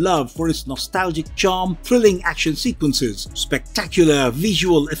popularity and love for its nostalgic charm, thrilling action sequences, spectacular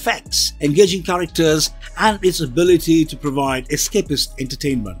visual effects, engaging characters, and its ability to provide escapist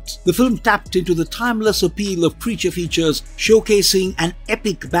entertainment. The film tapped into the timeless appeal of creature features, showcasing an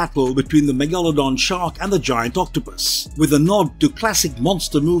epic battle between the megalodon shark and the giant octopus. With a nod to classic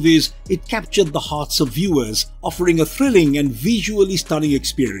monster movies, it captured the hearts of viewers, offering a thrilling and visually stunning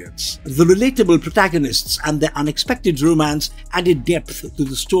experience. The relatable protagonists and their unexpected romance added depth to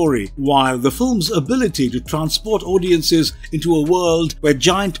the story, while the film's ability to transport audiences into a world where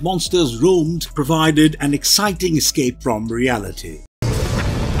giant monsters roamed provided an exciting escape from reality.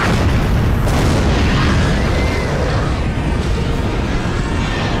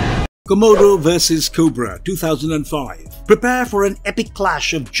 Komodo vs. Cobra 2005. Prepare for an epic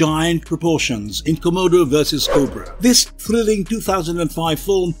clash of giant proportions in Komodo vs. Cobra. This thrilling 2005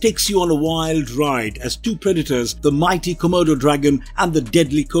 film takes you on a wild ride as two predators, the mighty Komodo dragon and the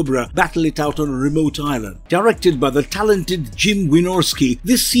deadly cobra, battle it out on a remote island. Directed by the talented Jim Wynorski,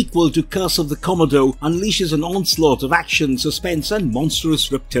 this sequel to Curse of the Komodo unleashes an onslaught of action, suspense and monstrous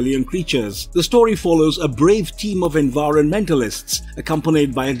reptilian creatures. The story follows a brave team of environmentalists,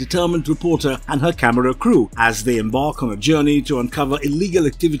 accompanied by a determined reporter and her camera crew, as they embark on a journey to uncover illegal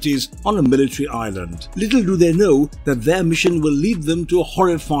activities on a military island. Little do they know that their mission will lead them to a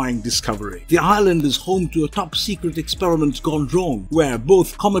horrifying discovery. The island is home to a top-secret experiment gone wrong, where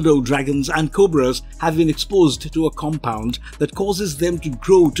both Komodo dragons and cobras have been exposed to a compound that causes them to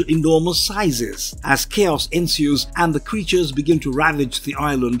grow to enormous sizes. As chaos ensues and the creatures begin to ravage the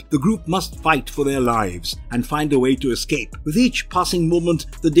island, the group must fight for their lives and find a way to escape. With each passing moment,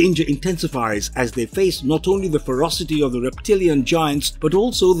 the danger intensifies as they face not only the ferocity of the reptilian giants but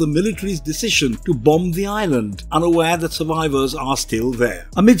also the military's decision to bomb the island, unaware that survivors are still there.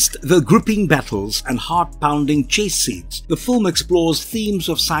 Amidst the gripping battles and heart-pounding chase scenes, the film explores themes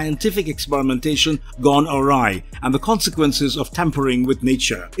of scientific experimentation gone awry and the consequences of tampering with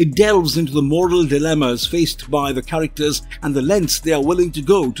nature. It delves into the moral dilemmas faced by the characters and the lengths they are willing to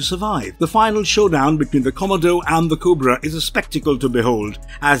go to survive. The final showdown between the Komodo and the cobra is a spectacle to behold,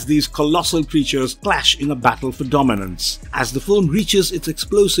 as these colossal creatures clash in a battle for dominance. As the film reaches its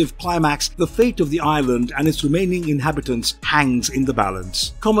explosive climax, the fate of the island and its remaining inhabitants hangs in the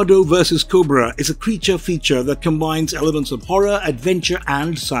balance. Komodo vs. Cobra is a creature feature that combines elements of horror, adventure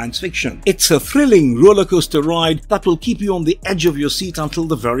and science fiction. It's a thrilling rollercoaster ride that will keep you on the edge of your seat until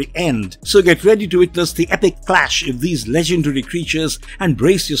the very end. So get ready to witness the epic clash of these legendary creatures and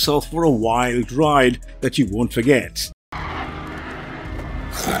brace yourself for a wild ride that you won't forget.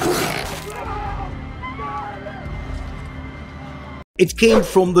 It Came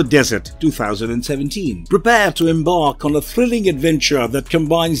from the Desert 2017. Prepare to embark on a thrilling adventure that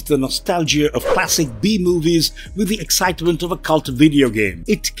combines the nostalgia of classic B-movies with the excitement of a cult video game.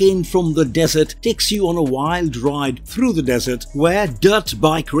 It Came from the Desert takes you on a wild ride through the desert where dirt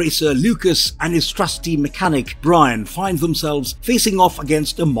bike racer Lucas and his trusty mechanic Brian find themselves facing off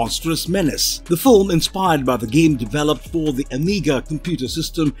against a monstrous menace. The film, inspired by the game developed for the Amiga computer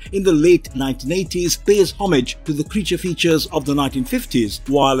system in the late 1980s, pays homage to the creature features of the 1950s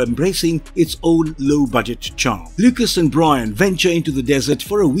while embracing its own low-budget charm. Lucas and Brian venture into the desert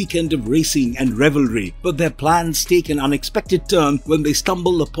for a weekend of racing and revelry, but their plans take an unexpected turn when they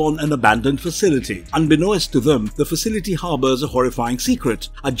stumble upon an abandoned facility. Unbeknownst to them, the facility harbors a horrifying secret,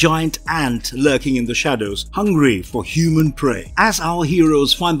 a giant ant lurking in the shadows, hungry for human prey. As our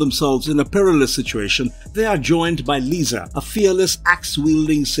heroes find themselves in a perilous situation, they are joined by Lisa, a fearless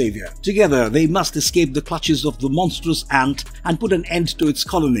axe-wielding savior. Together, they must escape the clutches of the monstrous ant and put an end to its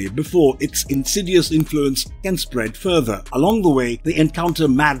colony before its insidious influence can spread further. Along the way, they encounter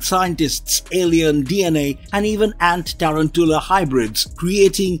mad scientists, alien DNA, and even ant-tarantula hybrids,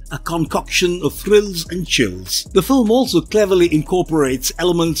 creating a concoction of thrills and chills. The film also cleverly incorporates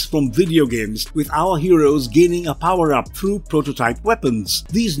elements from video games, with our heroes gaining a power-up through prototype weapons.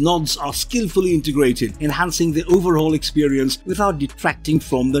 These nods are skillfully integrated, enhancing the overall experience without detracting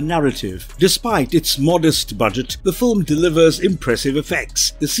from the narrative. Despite its modest budget, the film delivers impressive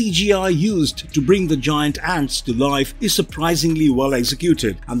effects. The CGI used to bring the giant ants to life is surprisingly well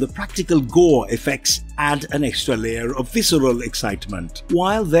executed, and the practical gore effects add an extra layer of visceral excitement.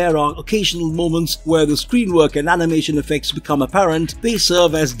 While there are occasional moments where the screenwork and animation effects become apparent, they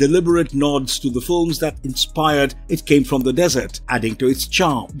serve as deliberate nods to the films that inspired It Came from the Desert, adding to its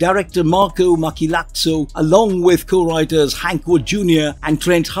charm. Director Marco Macchilazzo, along with co-writers Hank Wood Jr. and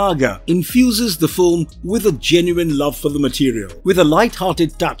Trent Hager, infuses the film with a genuine love for the material. With a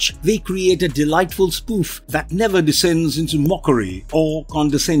light-hearted touch, they create a delightful spoof that never descends into mockery or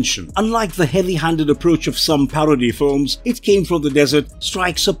condescension. Unlike the heavy-handed approach of some parody films, It Came from the Desert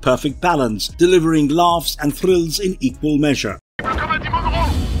strikes a perfect balance, delivering laughs and thrills in equal measure.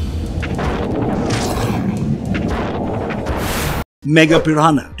 Mega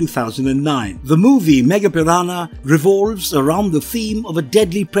Piranha 2009. The movie Mega Piranha revolves around the theme of a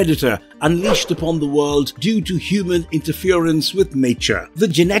deadly predator unleashed upon the world due to human interference with nature. The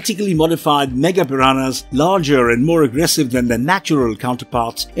genetically modified mega piranhas, larger and more aggressive than their natural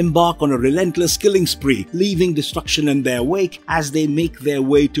counterparts, embark on a relentless killing spree, leaving destruction in their wake as they make their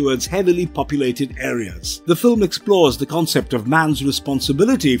way towards heavily populated areas. The film explores the concept of man's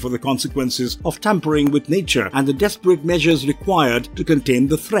responsibility for the consequences of tampering with nature and the desperate measures required to contain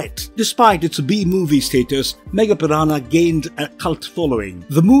the threat. Despite its B-movie status, Mega Piranha gained a cult following.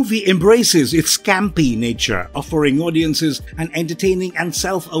 The movie embraces its campy nature, offering audiences an entertaining and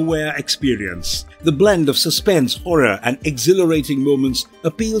self-aware experience. The blend of suspense, horror, and exhilarating moments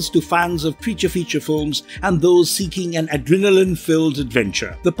appeals to fans of creature feature films and those seeking an adrenaline-filled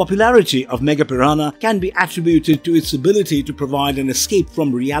adventure. The popularity of Mega Piranha can be attributed to its ability to provide an escape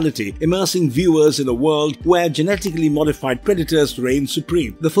from reality, immersing viewers in a world where genetically modified predators reign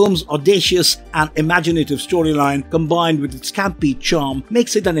supreme. The film's audacious and imaginative storyline, combined with its campy charm,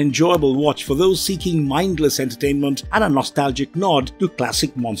 makes it an enjoyable watch for those seeking mindless entertainment and a nostalgic nod to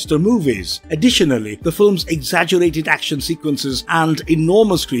classic monster movies. Additionally, the film's exaggerated action sequences and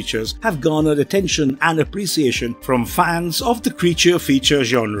enormous creatures have garnered attention and appreciation from fans of the creature feature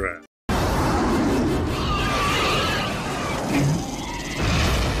genre.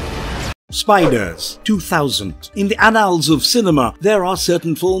 Spiders, 2000. In the annals of cinema, there are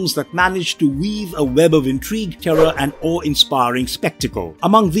certain films that manage to weave a web of intrigue, terror, and awe-inspiring spectacle.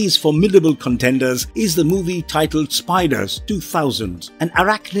 Among these formidable contenders is the movie titled Spiders, 2000, an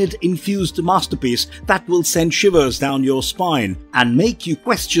arachnid-infused masterpiece that will send shivers down your spine and make you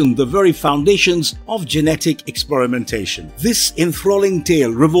question the very foundations of genetic experimentation. This enthralling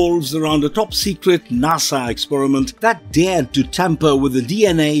tale revolves around a top-secret NASA experiment that dared to tamper with the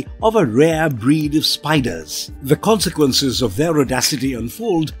DNA of a rare breed of spiders. The consequences of their audacity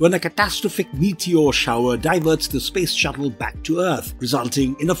unfold when a catastrophic meteor shower diverts the space shuttle back to Earth,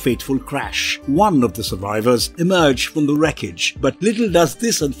 resulting in a fateful crash. One of the survivors emerged from the wreckage, but little does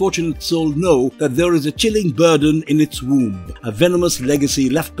this unfortunate soul know that there is a chilling burden in its womb, a venomous legacy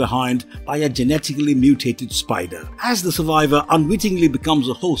left behind by a genetically mutated spider. As the survivor unwittingly becomes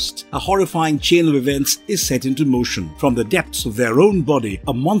a host, a horrifying chain of events is set into motion. From the depths of their own body,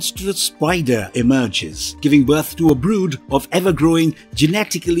 a monstrous spider emerges, giving birth to a brood of ever-growing,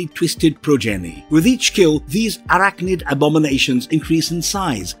 genetically twisted progeny. With each kill, these arachnid abominations increase in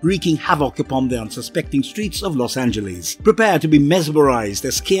size, wreaking havoc upon the unsuspecting streets of Los Angeles. Prepare to be mesmerized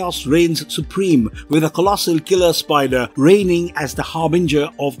as chaos reigns supreme, with a colossal killer spider reigning as the harbinger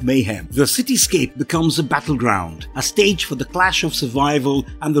of mayhem. The cityscape becomes a battleground, a stage for the clash of survival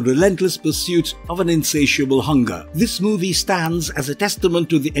and the relentless pursuit of an insatiable hunger. This movie stands as a testament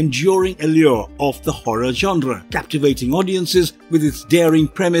to the enduring allure of the horror genre, captivating audiences with its daring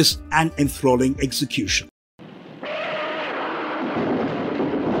premise and enthralling execution.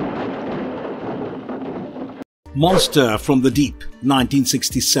 Monster from the Deep,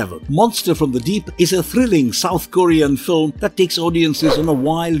 1967. Monster from the Deep is a thrilling South Korean film that takes audiences on a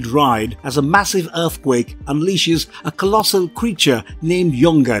wild ride as a massive earthquake unleashes a colossal creature named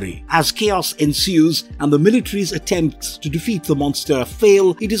Yongari. As chaos ensues and the military's attempts to defeat the monster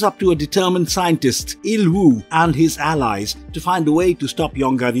fail, it is up to a determined scientist, Il-woo, and his allies to find a way to stop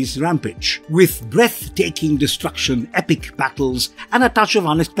Yongari's rampage. With breathtaking destruction, epic battles, and a touch of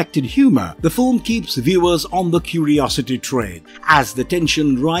unexpected humor, the film keeps viewers on the curiosity train. As the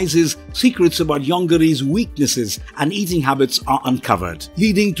tension rises, secrets about Yongari's weaknesses and eating habits are uncovered,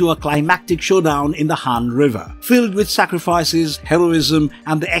 leading to a climactic showdown in the Han River. Filled with sacrifices, heroism,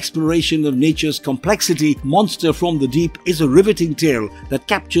 and the exploration of nature's complexity, Monster from the Deep is a riveting tale that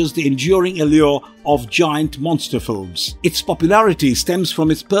captures the enduring allure of giant monster films. Its popularity stems from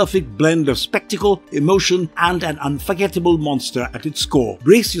its perfect blend of spectacle, emotion, and an unforgettable monster at its core.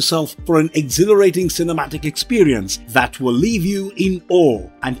 Brace yourself for an exhilarating cinematic experience that will leave you in awe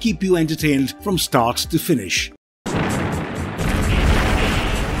and keep you entertained from start to finish.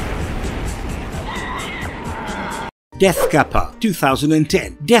 Death Kappa,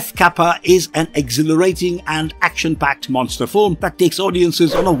 2010. Death Kappa is an exhilarating and action-packed monster film that takes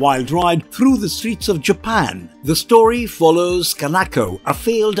audiences on a wild ride through the streets of Japan. The story follows Kanako, a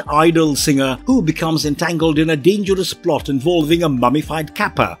failed idol singer who becomes entangled in a dangerous plot involving a mummified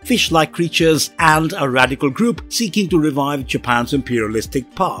kappa, fish-like creatures, and a radical group seeking to revive Japan's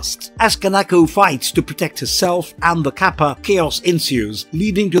imperialistic past. As Kanako fights to protect herself and the kappa, chaos ensues,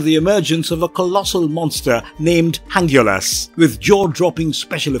 leading to the emergence of a colossal monster named Hang Hangulus. With jaw-dropping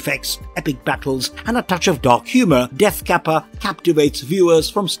special effects, epic battles, and a touch of dark humor, Death Kappa captivates viewers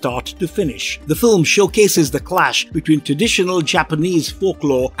from start to finish. The film showcases the clash between traditional Japanese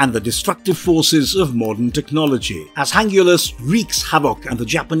folklore and the destructive forces of modern technology. As Hangulus wreaks havoc and the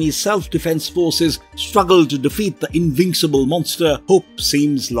Japanese self-defense forces struggle to defeat the invincible monster, hope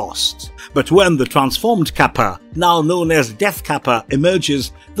seems lost. But when the transformed Kappa, now known as Death Kappa,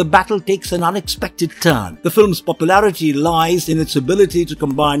 emerges, the battle takes an unexpected turn. The film's popularity lies in its ability to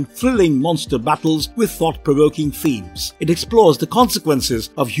combine thrilling monster battles with thought-provoking themes. It explores the consequences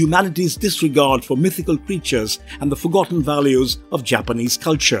of humanity's disregard for mythical creatures and the forgotten values of Japanese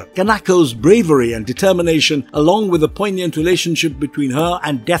culture. Kanako's bravery and determination, along with the poignant relationship between her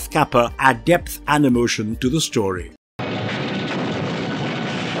and Death Kappa, add depth and emotion to the story.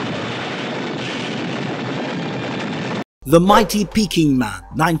 The Mighty Peking Man,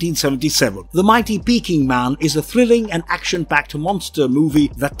 1977. The Mighty Peking Man is a thrilling and action-packed monster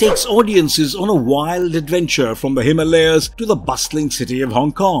movie that takes audiences on a wild adventure from the Himalayas to the bustling city of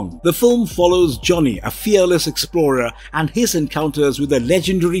Hong Kong. The film follows Johnny, a fearless explorer, and his encounters with a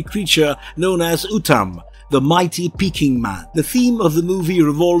legendary creature known as Utam, the Mighty Peking Man. The theme of the movie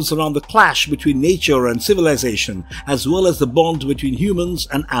revolves around the clash between nature and civilization, as well as the bond between humans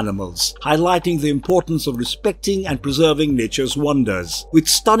and animals, highlighting the importance of respecting and preserving nature's wonders. With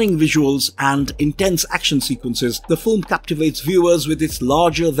stunning visuals and intense action sequences, the film captivates viewers with its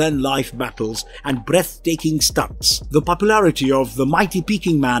larger-than-life battles and breathtaking stunts. The popularity of The Mighty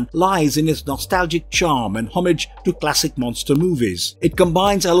Peking Man lies in its nostalgic charm and homage to classic monster movies. It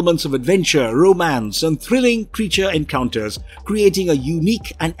combines elements of adventure, romance, and thrilling creature encounters, creating a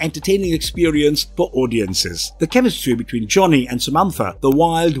unique and entertaining experience for audiences. The chemistry between Johnny and Samantha, the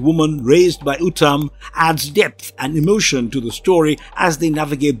wild woman raised by Utam, adds depth and emotion to the story as they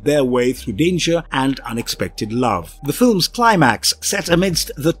navigate their way through danger and unexpected love. The film's climax, set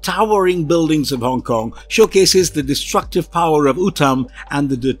amidst the towering buildings of Hong Kong, showcases the destructive power of Utam and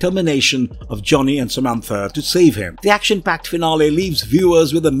the determination of Johnny and Samantha to save him. The action-packed finale leaves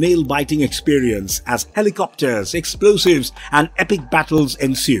viewers with a nail-biting experience as helicopters, explosives, and epic battles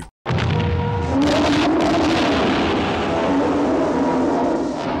ensue.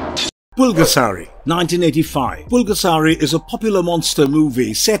 Pulgasari, 1985. Pulgasari is a popular monster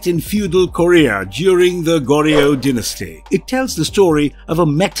movie set in feudal Korea during the Goryeo dynasty. It tells the story of a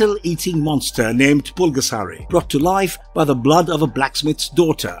metal-eating monster named Pulgasari, brought to life by the blood of a blacksmith's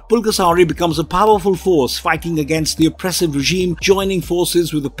daughter. Pulgasari becomes a powerful force fighting against the oppressive regime, joining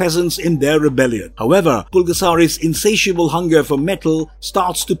forces with the peasants in their rebellion. However, Pulgasari's insatiable hunger for metal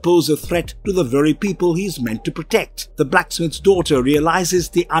starts to pose a threat to the very people he is meant to protect. The blacksmith's daughter realizes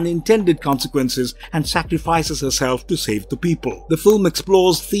the unintended consequences and sacrifices herself to save the people. The film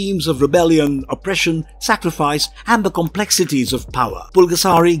explores themes of rebellion, oppression, sacrifice, and the complexities of power.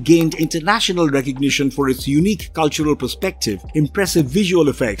 Pulgasari gained international recognition for its unique cultural perspective, impressive visual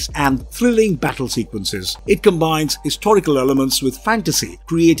effects, and thrilling battle sequences. It combines historical elements with fantasy,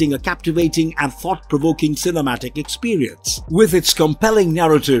 creating a captivating and thought-provoking cinematic experience. With its compelling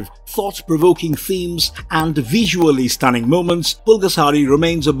narrative, thought-provoking themes, and visually stunning moments, Pulgasari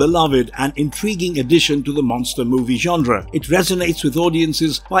remains a beloved and intriguing addition to the monster movie genre. It resonates with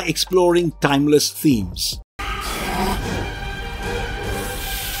audiences by exploring timeless themes.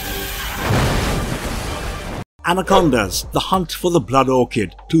 Anacondas, The Hunt for the Blood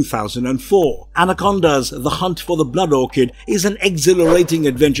Orchid, 2004. Anacondas, The Hunt for the Blood Orchid is an exhilarating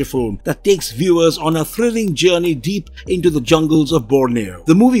adventure film that takes viewers on a thrilling journey deep into the jungles of Borneo.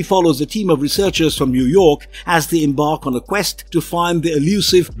 The movie follows a team of researchers from New York as they embark on a quest to find the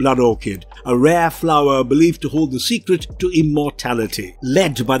elusive blood orchid, a rare flower believed to hold the secret to immortality.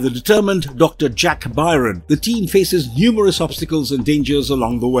 Led by the determined Dr. Jack Byron, the team faces numerous obstacles and dangers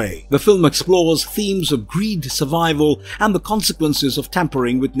along the way. The film explores themes of greed, survival, and the consequences of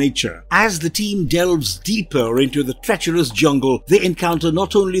tampering with nature. As the team delves deeper into the treacherous jungle, they encounter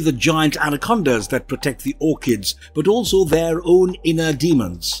not only the giant anacondas that protect the orchids, but also their own inner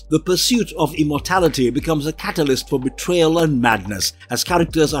demons. The pursuit of immortality becomes a catalyst for betrayal and madness, as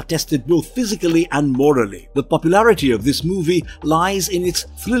characters are tested both physically and morally. The popularity of this movie lies in its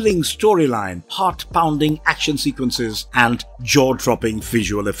thrilling storyline, heart-pounding action sequences, and jaw-dropping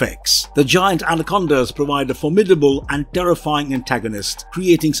visual effects. The giant anacondas provide a formidable and terrifying antagonist,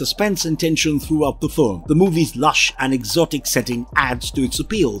 creating suspense and tension throughout the film. The movie's lush and exotic setting adds to its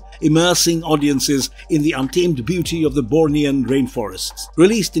appeal, immersing audiences in the untamed beauty of the Bornean rainforests.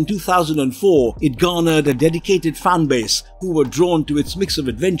 Released in 2004, it garnered a dedicated fan base who were drawn to its mix of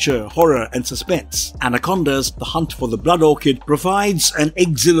adventure, horror and suspense. Anaconda's The Hunt for the Blood Orchid provides an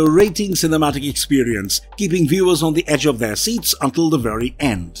exhilarating cinematic experience, keeping viewers on the edge of their seats until the very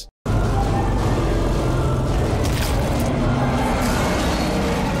end.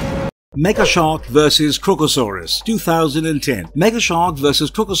 Mega Shark vs. Crocosaurus 2010. Mega Shark vs.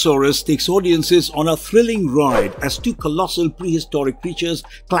 Crocosaurus takes audiences on a thrilling ride as two colossal prehistoric creatures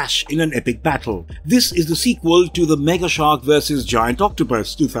clash in an epic battle. This is the sequel to the Mega Shark vs. Giant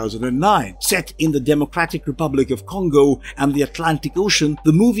Octopus 2009. Set in the Democratic Republic of Congo and the Atlantic Ocean,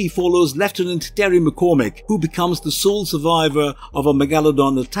 the movie follows Lieutenant Terry McCormick, who becomes the sole survivor of a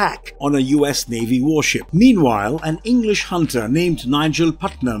megalodon attack on a US Navy warship. Meanwhile, an English hunter named Nigel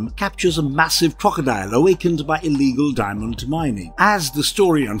Putnam captures a massive crocodile awakened by illegal diamond mining. As the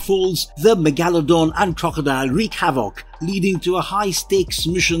story unfolds, the megalodon and crocodile wreak havoc, leading to a high-stakes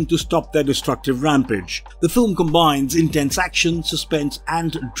mission to stop their destructive rampage. The film combines intense action, suspense,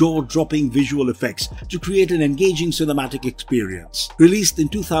 and jaw-dropping visual effects to create an engaging cinematic experience. Released in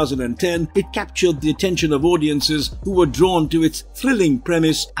 2010, it captured the attention of audiences who were drawn to its thrilling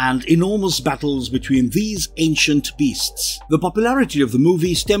premise and enormous battles between these ancient beasts. The popularity of the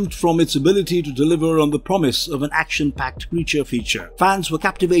movie stemmed from its ability to deliver on the promise of an action-packed creature feature. Fans were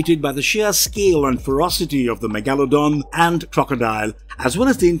captivated by the sheer scale and ferocity of the megalodon and crocodile, as well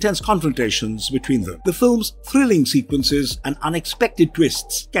as the intense confrontations between them. The film's thrilling sequences and unexpected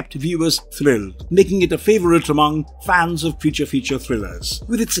twists kept viewers thrilled, making it a favorite among fans of creature feature thrillers.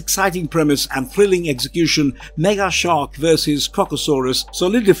 With its exciting premise and thrilling execution, Mega Shark vs. Crocosaurus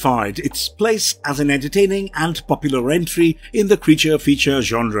solidified its place as an entertaining and popular entry in the creature feature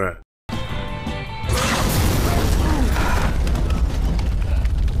genre.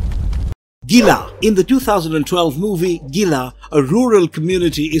 Gila. In the 2012 movie Gila, a rural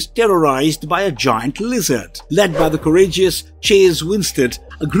community is terrorized by a giant lizard. Led by the courageous Chase Winstead,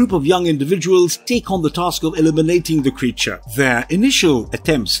 a group of young individuals take on the task of eliminating the creature. Their initial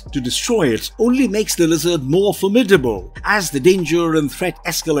attempts to destroy it only makes the lizard more formidable. As the danger and threat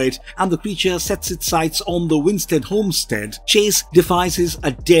escalate and the creature sets its sights on the Winstead homestead, Chase devises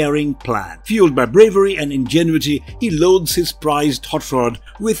a daring plan. Fueled by bravery and ingenuity, he loads his prized hot rod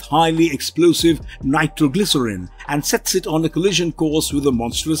with highly explosive nitroglycerin and sets it on a collision course with a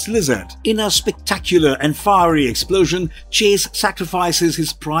monstrous lizard. In a spectacular and fiery explosion, Chase sacrifices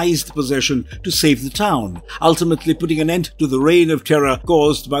his prized possession to save the town, ultimately putting an end to the reign of terror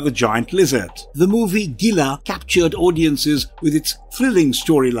caused by the giant lizard. The movie Gila captured audiences with its thrilling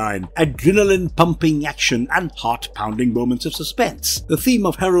storyline, adrenaline-pumping action, and heart-pounding moments of suspense. The theme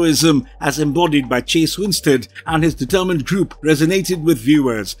of heroism, as embodied by Chase Winstead and his determined group, resonated with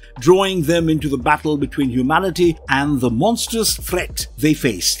viewers, drawing them into the battle between humanity and the monstrous threat they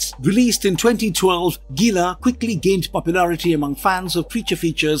faced. Released in 2012, Gila quickly gained popularity among fans of creature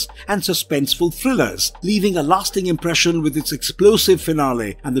features and suspenseful thrillers, leaving a lasting impression with its explosive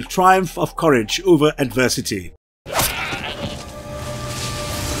finale and the triumph of courage over adversity.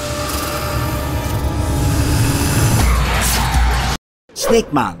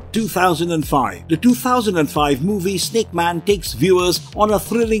 Snake Man 2005. The 2005 movie Snake Man takes viewers on a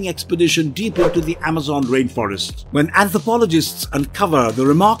thrilling expedition deep into the Amazon rainforest. When anthropologists uncover the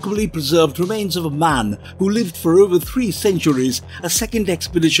remarkably preserved remains of a man who lived for over 3 centuries, a second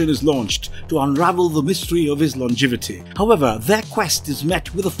expedition is launched to unravel the mystery of his longevity. However, their quest is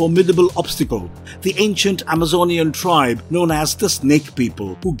met with a formidable obstacle: the ancient Amazonian tribe known as the Snake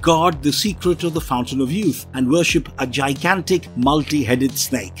People, who guard the secret of the Fountain of Youth and worship a gigantic multi-headed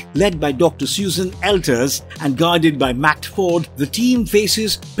snake. Led by Dr. Susan Elters and guided by Matt Ford, the team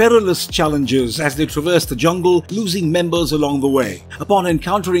faces perilous challenges as they traverse the jungle, losing members along the way. Upon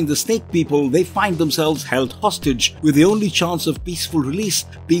encountering the Snake People, they find themselves held hostage, with the only chance of peaceful release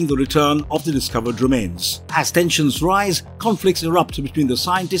being the return of the discovered remains. As tensions rise, conflicts erupt between the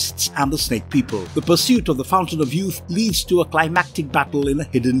scientists and the Snake People. The pursuit of the Fountain of Youth leads to a climactic battle in a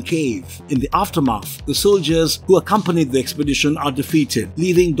hidden cave. In the aftermath, the soldiers who accompanied the expedition are defeated, defeated,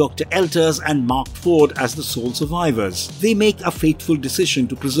 leaving Dr. Elters and Mark Ford as the sole survivors. They make a fateful decision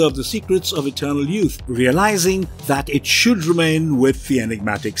to preserve the secrets of eternal youth, realizing that it should remain with the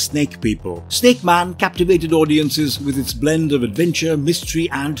enigmatic Snake People. Snake Man captivated audiences with its blend of adventure, mystery,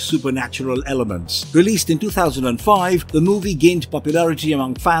 and supernatural elements. Released in 2005, the movie gained popularity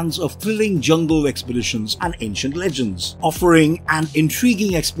among fans of thrilling jungle expeditions and ancient legends, offering an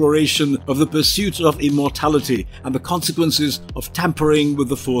intriguing exploration of the pursuit of immortality and the consequences of tampering with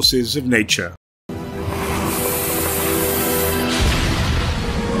the forces of nature.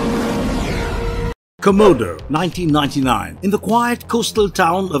 Komodo, 1999. In the quiet coastal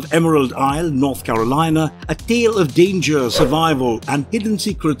town of Emerald Isle, North Carolina, a tale of danger, survival, and hidden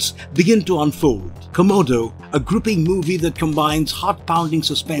secrets begin to unfold. Komodo, a gripping movie that combines heart-pounding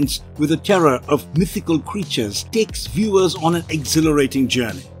suspense with the terror of mythical creatures, takes viewers on an exhilarating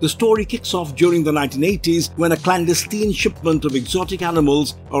journey. The story kicks off during the 1980s when a clandestine shipment of exotic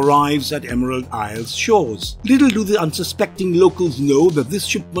animals arrives at Emerald Isle's shores. Little do the unsuspecting locals know that this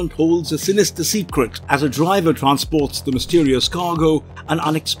shipment holds a sinister secret. As a driver transports the mysterious cargo, an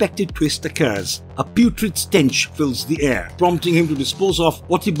unexpected twist occurs. A putrid stench fills the air, prompting him to dispose of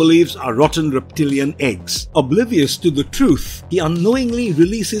what he believes are rotten reptilian eggs. Oblivious to the truth, he unknowingly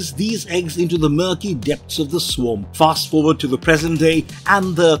releases these eggs into the murky depths of the swamp. Fast forward to the present day,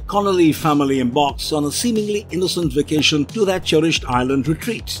 and the Connolly family embarks on a seemingly innocent vacation to their cherished island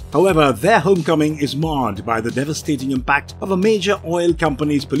retreat. However, their homecoming is marred by the devastating impact of a major oil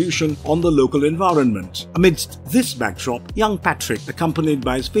company's pollution on the local environment. Amidst this backdrop, young Patrick, accompanied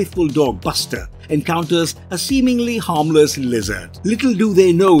by his faithful dog Buster, encounters a seemingly harmless lizard. Little do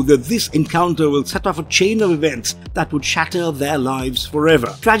they know that this encounter will set off a chain of events that would shatter their lives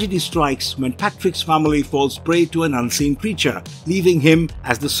forever. Tragedy strikes when Patrick's family falls prey to an unseen creature, leaving him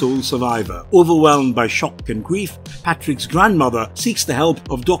as the sole survivor. Overwhelmed by shock and grief, Patrick's grandmother seeks the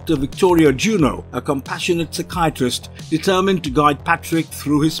help of Dr. Victoria Juno, a compassionate psychiatrist determined to guide Patrick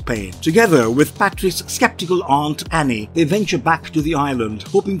through his pain. Together with Patrick's skeptical aunt Annie, they venture back to the island,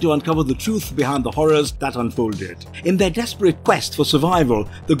 hoping to uncover the truth behind the horrors that unfolded. In their desperate quest for survival,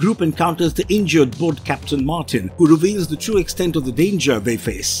 the group encounters the injured boat captain Martin, who reveals the true extent of the danger they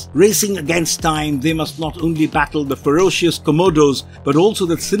face. Racing against time, they must not only battle the ferocious Komodos, but also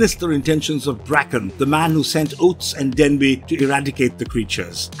the sinister intentions of Bracken, the man who sent Oates and Denby to eradicate the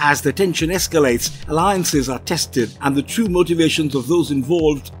creatures. As the tension escalates, alliances are tested and the true motivations of those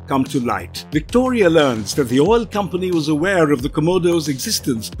involved come to light. Victoria learns that the oil company was aware of the Komodos'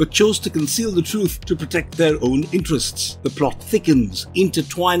 existence but chose to conceal the truth to protect their own interests. The plot thickens,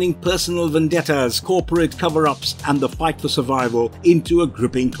 intertwining personal vendettas, corporate cover-ups, and the fight for survival into a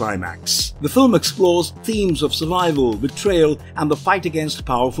gripping climax. The film explores themes of survival, betrayal, and the fight against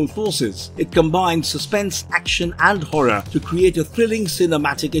powerful forces. It combines suspense, action, and horror to create a thrilling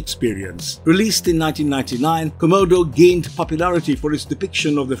cinematic experience. Released in 1999, Komodo gained popularity for its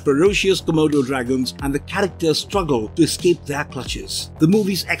depiction of the ferocious Komodo dragons and the characters' struggle to escape their clutches. The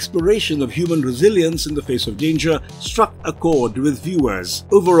movie's exploration of human resilience in the face of danger struck a chord with viewers.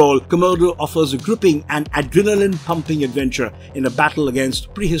 Overall, Komodo offers a gripping and adrenaline-pumping adventure in a battle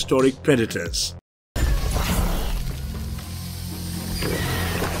against prehistoric predators.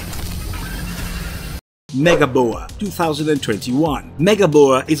 Megaboa, 2021.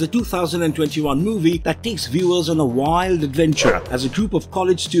 Megaboa is a 2021 movie that takes viewers on a wild adventure as a group of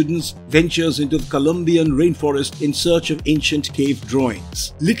college students ventures into the Colombian rainforest in search of ancient cave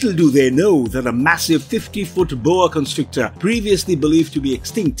drawings. Little do they know that a massive 50-foot boa constrictor, previously believed to be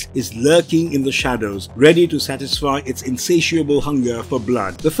extinct, is lurking in the shadows, ready to satisfy its insatiable hunger for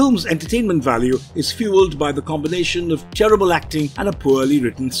blood. The film's entertainment value is fueled by the combination of terrible acting and a poorly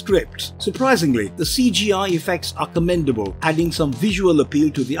written script. Surprisingly, the CGI effects are commendable, adding some visual appeal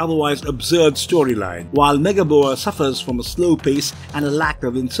to the otherwise absurd storyline. While Megaboa suffers from a slow pace and a lack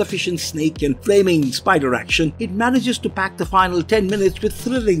of insufficient snake and flaming spider action, it manages to pack the final 10 minutes with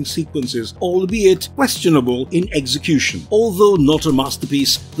thrilling sequences, albeit questionable in execution. Although not a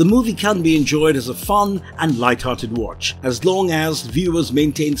masterpiece, the movie can be enjoyed as a fun and light-hearted watch, as long as viewers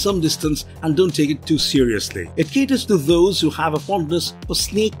maintain some distance and don't take it too seriously. It caters to those who have a fondness for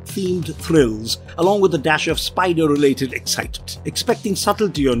snake-themed thrills, along with a dash of spider-related excitement. Expecting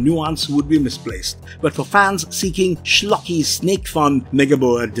subtlety or nuance would be misplaced, but for fans seeking schlocky snake fun,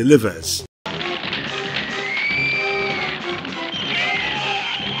 Megaboa delivers.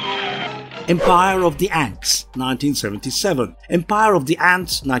 Empire of the Ants, 1977. Empire of the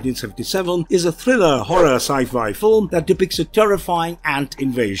Ants, 1977 is a thriller horror sci-fi film that depicts a terrifying ant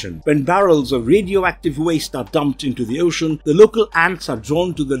invasion. When barrels of radioactive waste are dumped into the ocean, the local ants are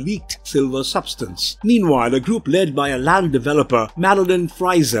drawn to the leaked silver substance. Meanwhile, a group led by a land developer, Madeline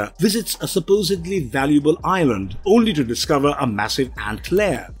Fraser, visits a supposedly valuable island, only to discover a massive ant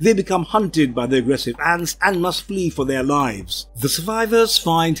lair. They become hunted by the aggressive ants and must flee for their lives. The survivors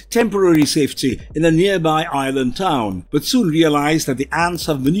find temporary safety in a nearby island town, but soon realize that the ants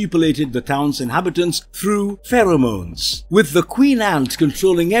have manipulated the town's inhabitants through pheromones. With the queen ant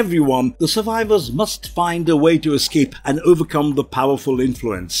controlling everyone, the survivors must find a way to escape and overcome the powerful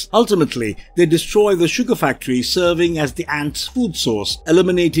influence. Ultimately, they destroy the sugar factory serving as the ants' food source,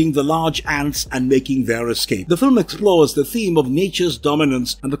 eliminating the large ants and making their escape. The film explores the theme of nature's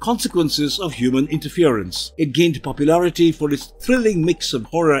dominance and the consequences of human interference. It gained popularity for its thrilling mix of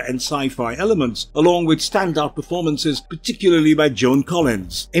horror and sci-fi elements, along with standout performances, particularly by Joan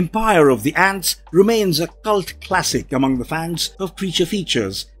Collins. Empire of the Ants remains a cult classic among the fans of creature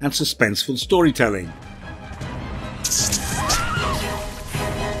features and suspenseful storytelling.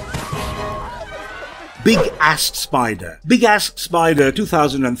 Big Ass Spider. Big Ass Spider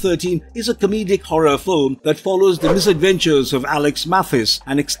 2013 is a comedic horror film that follows the misadventures of Alex Mathis,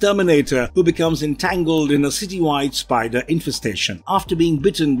 an exterminator who becomes entangled in a citywide spider infestation. After being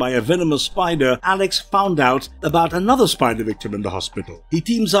bitten by a venomous spider, Alex found out about another spider victim in the hospital. He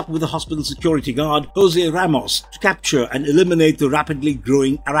teams up with the hospital security guard, Jose Ramos, to capture and eliminate the rapidly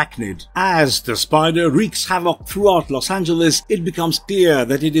growing arachnid. As the spider wreaks havoc throughout Los Angeles, it becomes clear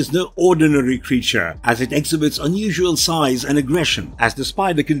that it is no ordinary creature, as it exhibits unusual size and aggression. As the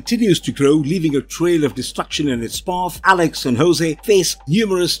spider continues to grow, leaving a trail of destruction in its path, Alex and Jose face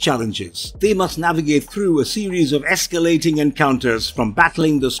numerous challenges. They must navigate through a series of escalating encounters, from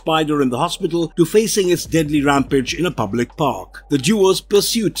battling the spider in the hospital to facing its deadly rampage in a public park. The duo's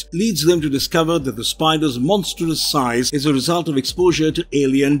pursuit leads them to discover that the spider's monstrous size is a result of exposure to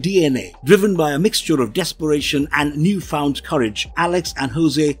alien DNA. Driven by a mixture of desperation and newfound courage, Alex and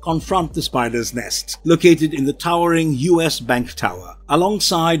Jose confront the spider's nest, located in the towering US Bank Tower.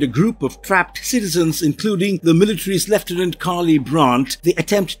 Alongside a group of trapped citizens, including the military's Lieutenant Carly Brandt, they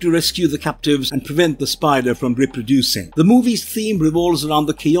attempt to rescue the captives and prevent the spider from reproducing. The movie's theme revolves around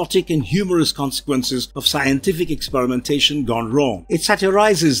the chaotic and humorous consequences of scientific experimentation gone wrong. It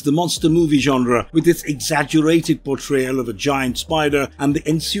satirizes the monster movie genre with its exaggerated portrayal of a giant spider and the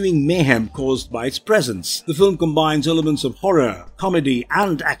ensuing mayhem caused by its presence. The film combines elements of horror, comedy,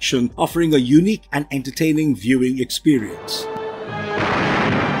 and action, offering a unique and entertaining viewing experience.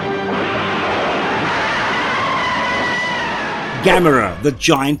 Gamera, the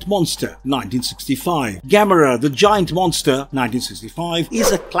Giant Monster, 1965. Gamera, the Giant Monster, 1965,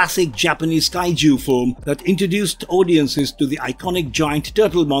 is a classic Japanese kaiju film that introduced audiences to the iconic giant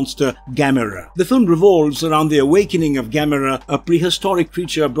turtle monster Gamera. The film revolves around the awakening of Gamera, a prehistoric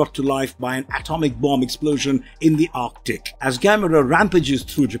creature brought to life by an atomic bomb explosion in the Arctic. As Gamera rampages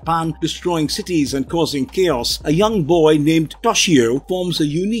through Japan, destroying cities and causing chaos, a young boy named Toshio forms a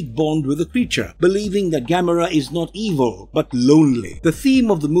unique bond with the creature, believing that Gamera is not evil, but lonely. The theme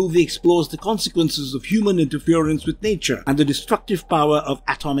of the movie explores the consequences of human interference with nature and the destructive power of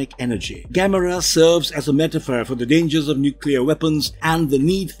atomic energy. Gamera serves as a metaphor for the dangers of nuclear weapons and the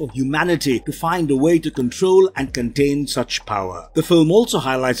need for humanity to find a way to control and contain such power. The film also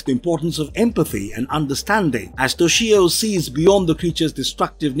highlights the importance of empathy and understanding, as Toshio sees beyond the creature's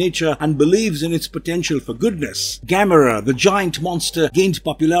destructive nature and believes in its potential for goodness. Gamera, the Giant Monster, gained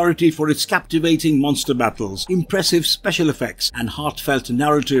popularity for its captivating monster battles, impressive special effects, and heartfelt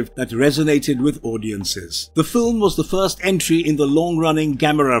narrative that resonated with audiences. The film was the first entry in the long-running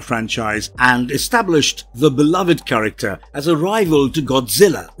Gamera franchise and established the beloved character as a rival to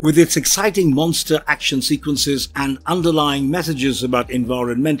Godzilla. With its exciting monster action sequences and underlying messages about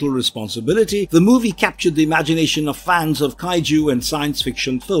environmental responsibility, the movie captured the imagination of fans of kaiju and science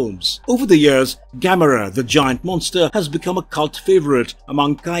fiction films. Over the years, Gamera, the Giant Monster, has become a cult favorite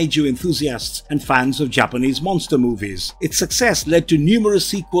among kaiju enthusiasts and fans of Japanese monster movies. Its success led to numerous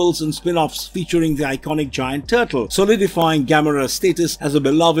sequels and spin-offs featuring the iconic giant turtle, solidifying Gamera's status as a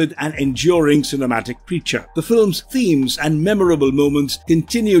beloved and enduring cinematic creature. The film's themes and memorable moments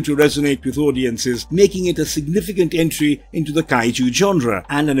continue to resonate with audiences, making it a significant entry into the kaiju genre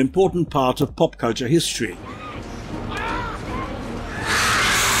and an important part of pop culture history.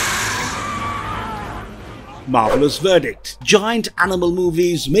 marvelous verdict. Giant animal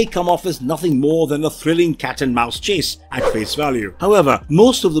movies may come off as nothing more than a thrilling cat and mouse chase at face value. However,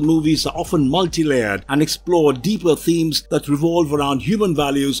 most of the movies are often multi-layered and explore deeper themes that revolve around human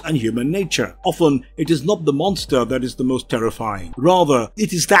values and human nature. Often, it is not the monster that is the most terrifying. Rather,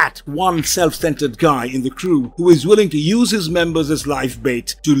 it is that one self-centered guy in the crew who is willing to use his members as life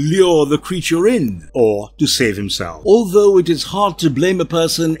bait to lure the creature in, or to save himself. Although it is hard to blame a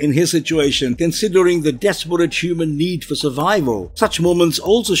person in his situation considering the desperate human need for survival, such moments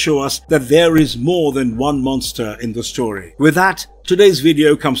also show us that there is more than one monster in the story. With that, today's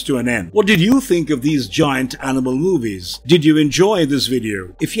video comes to an end. What did you think of these giant animal movies? Did you enjoy this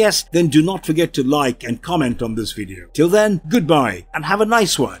video? If yes, then do not forget to like and comment on this video. Till then, goodbye and have a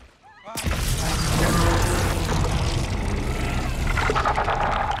nice one.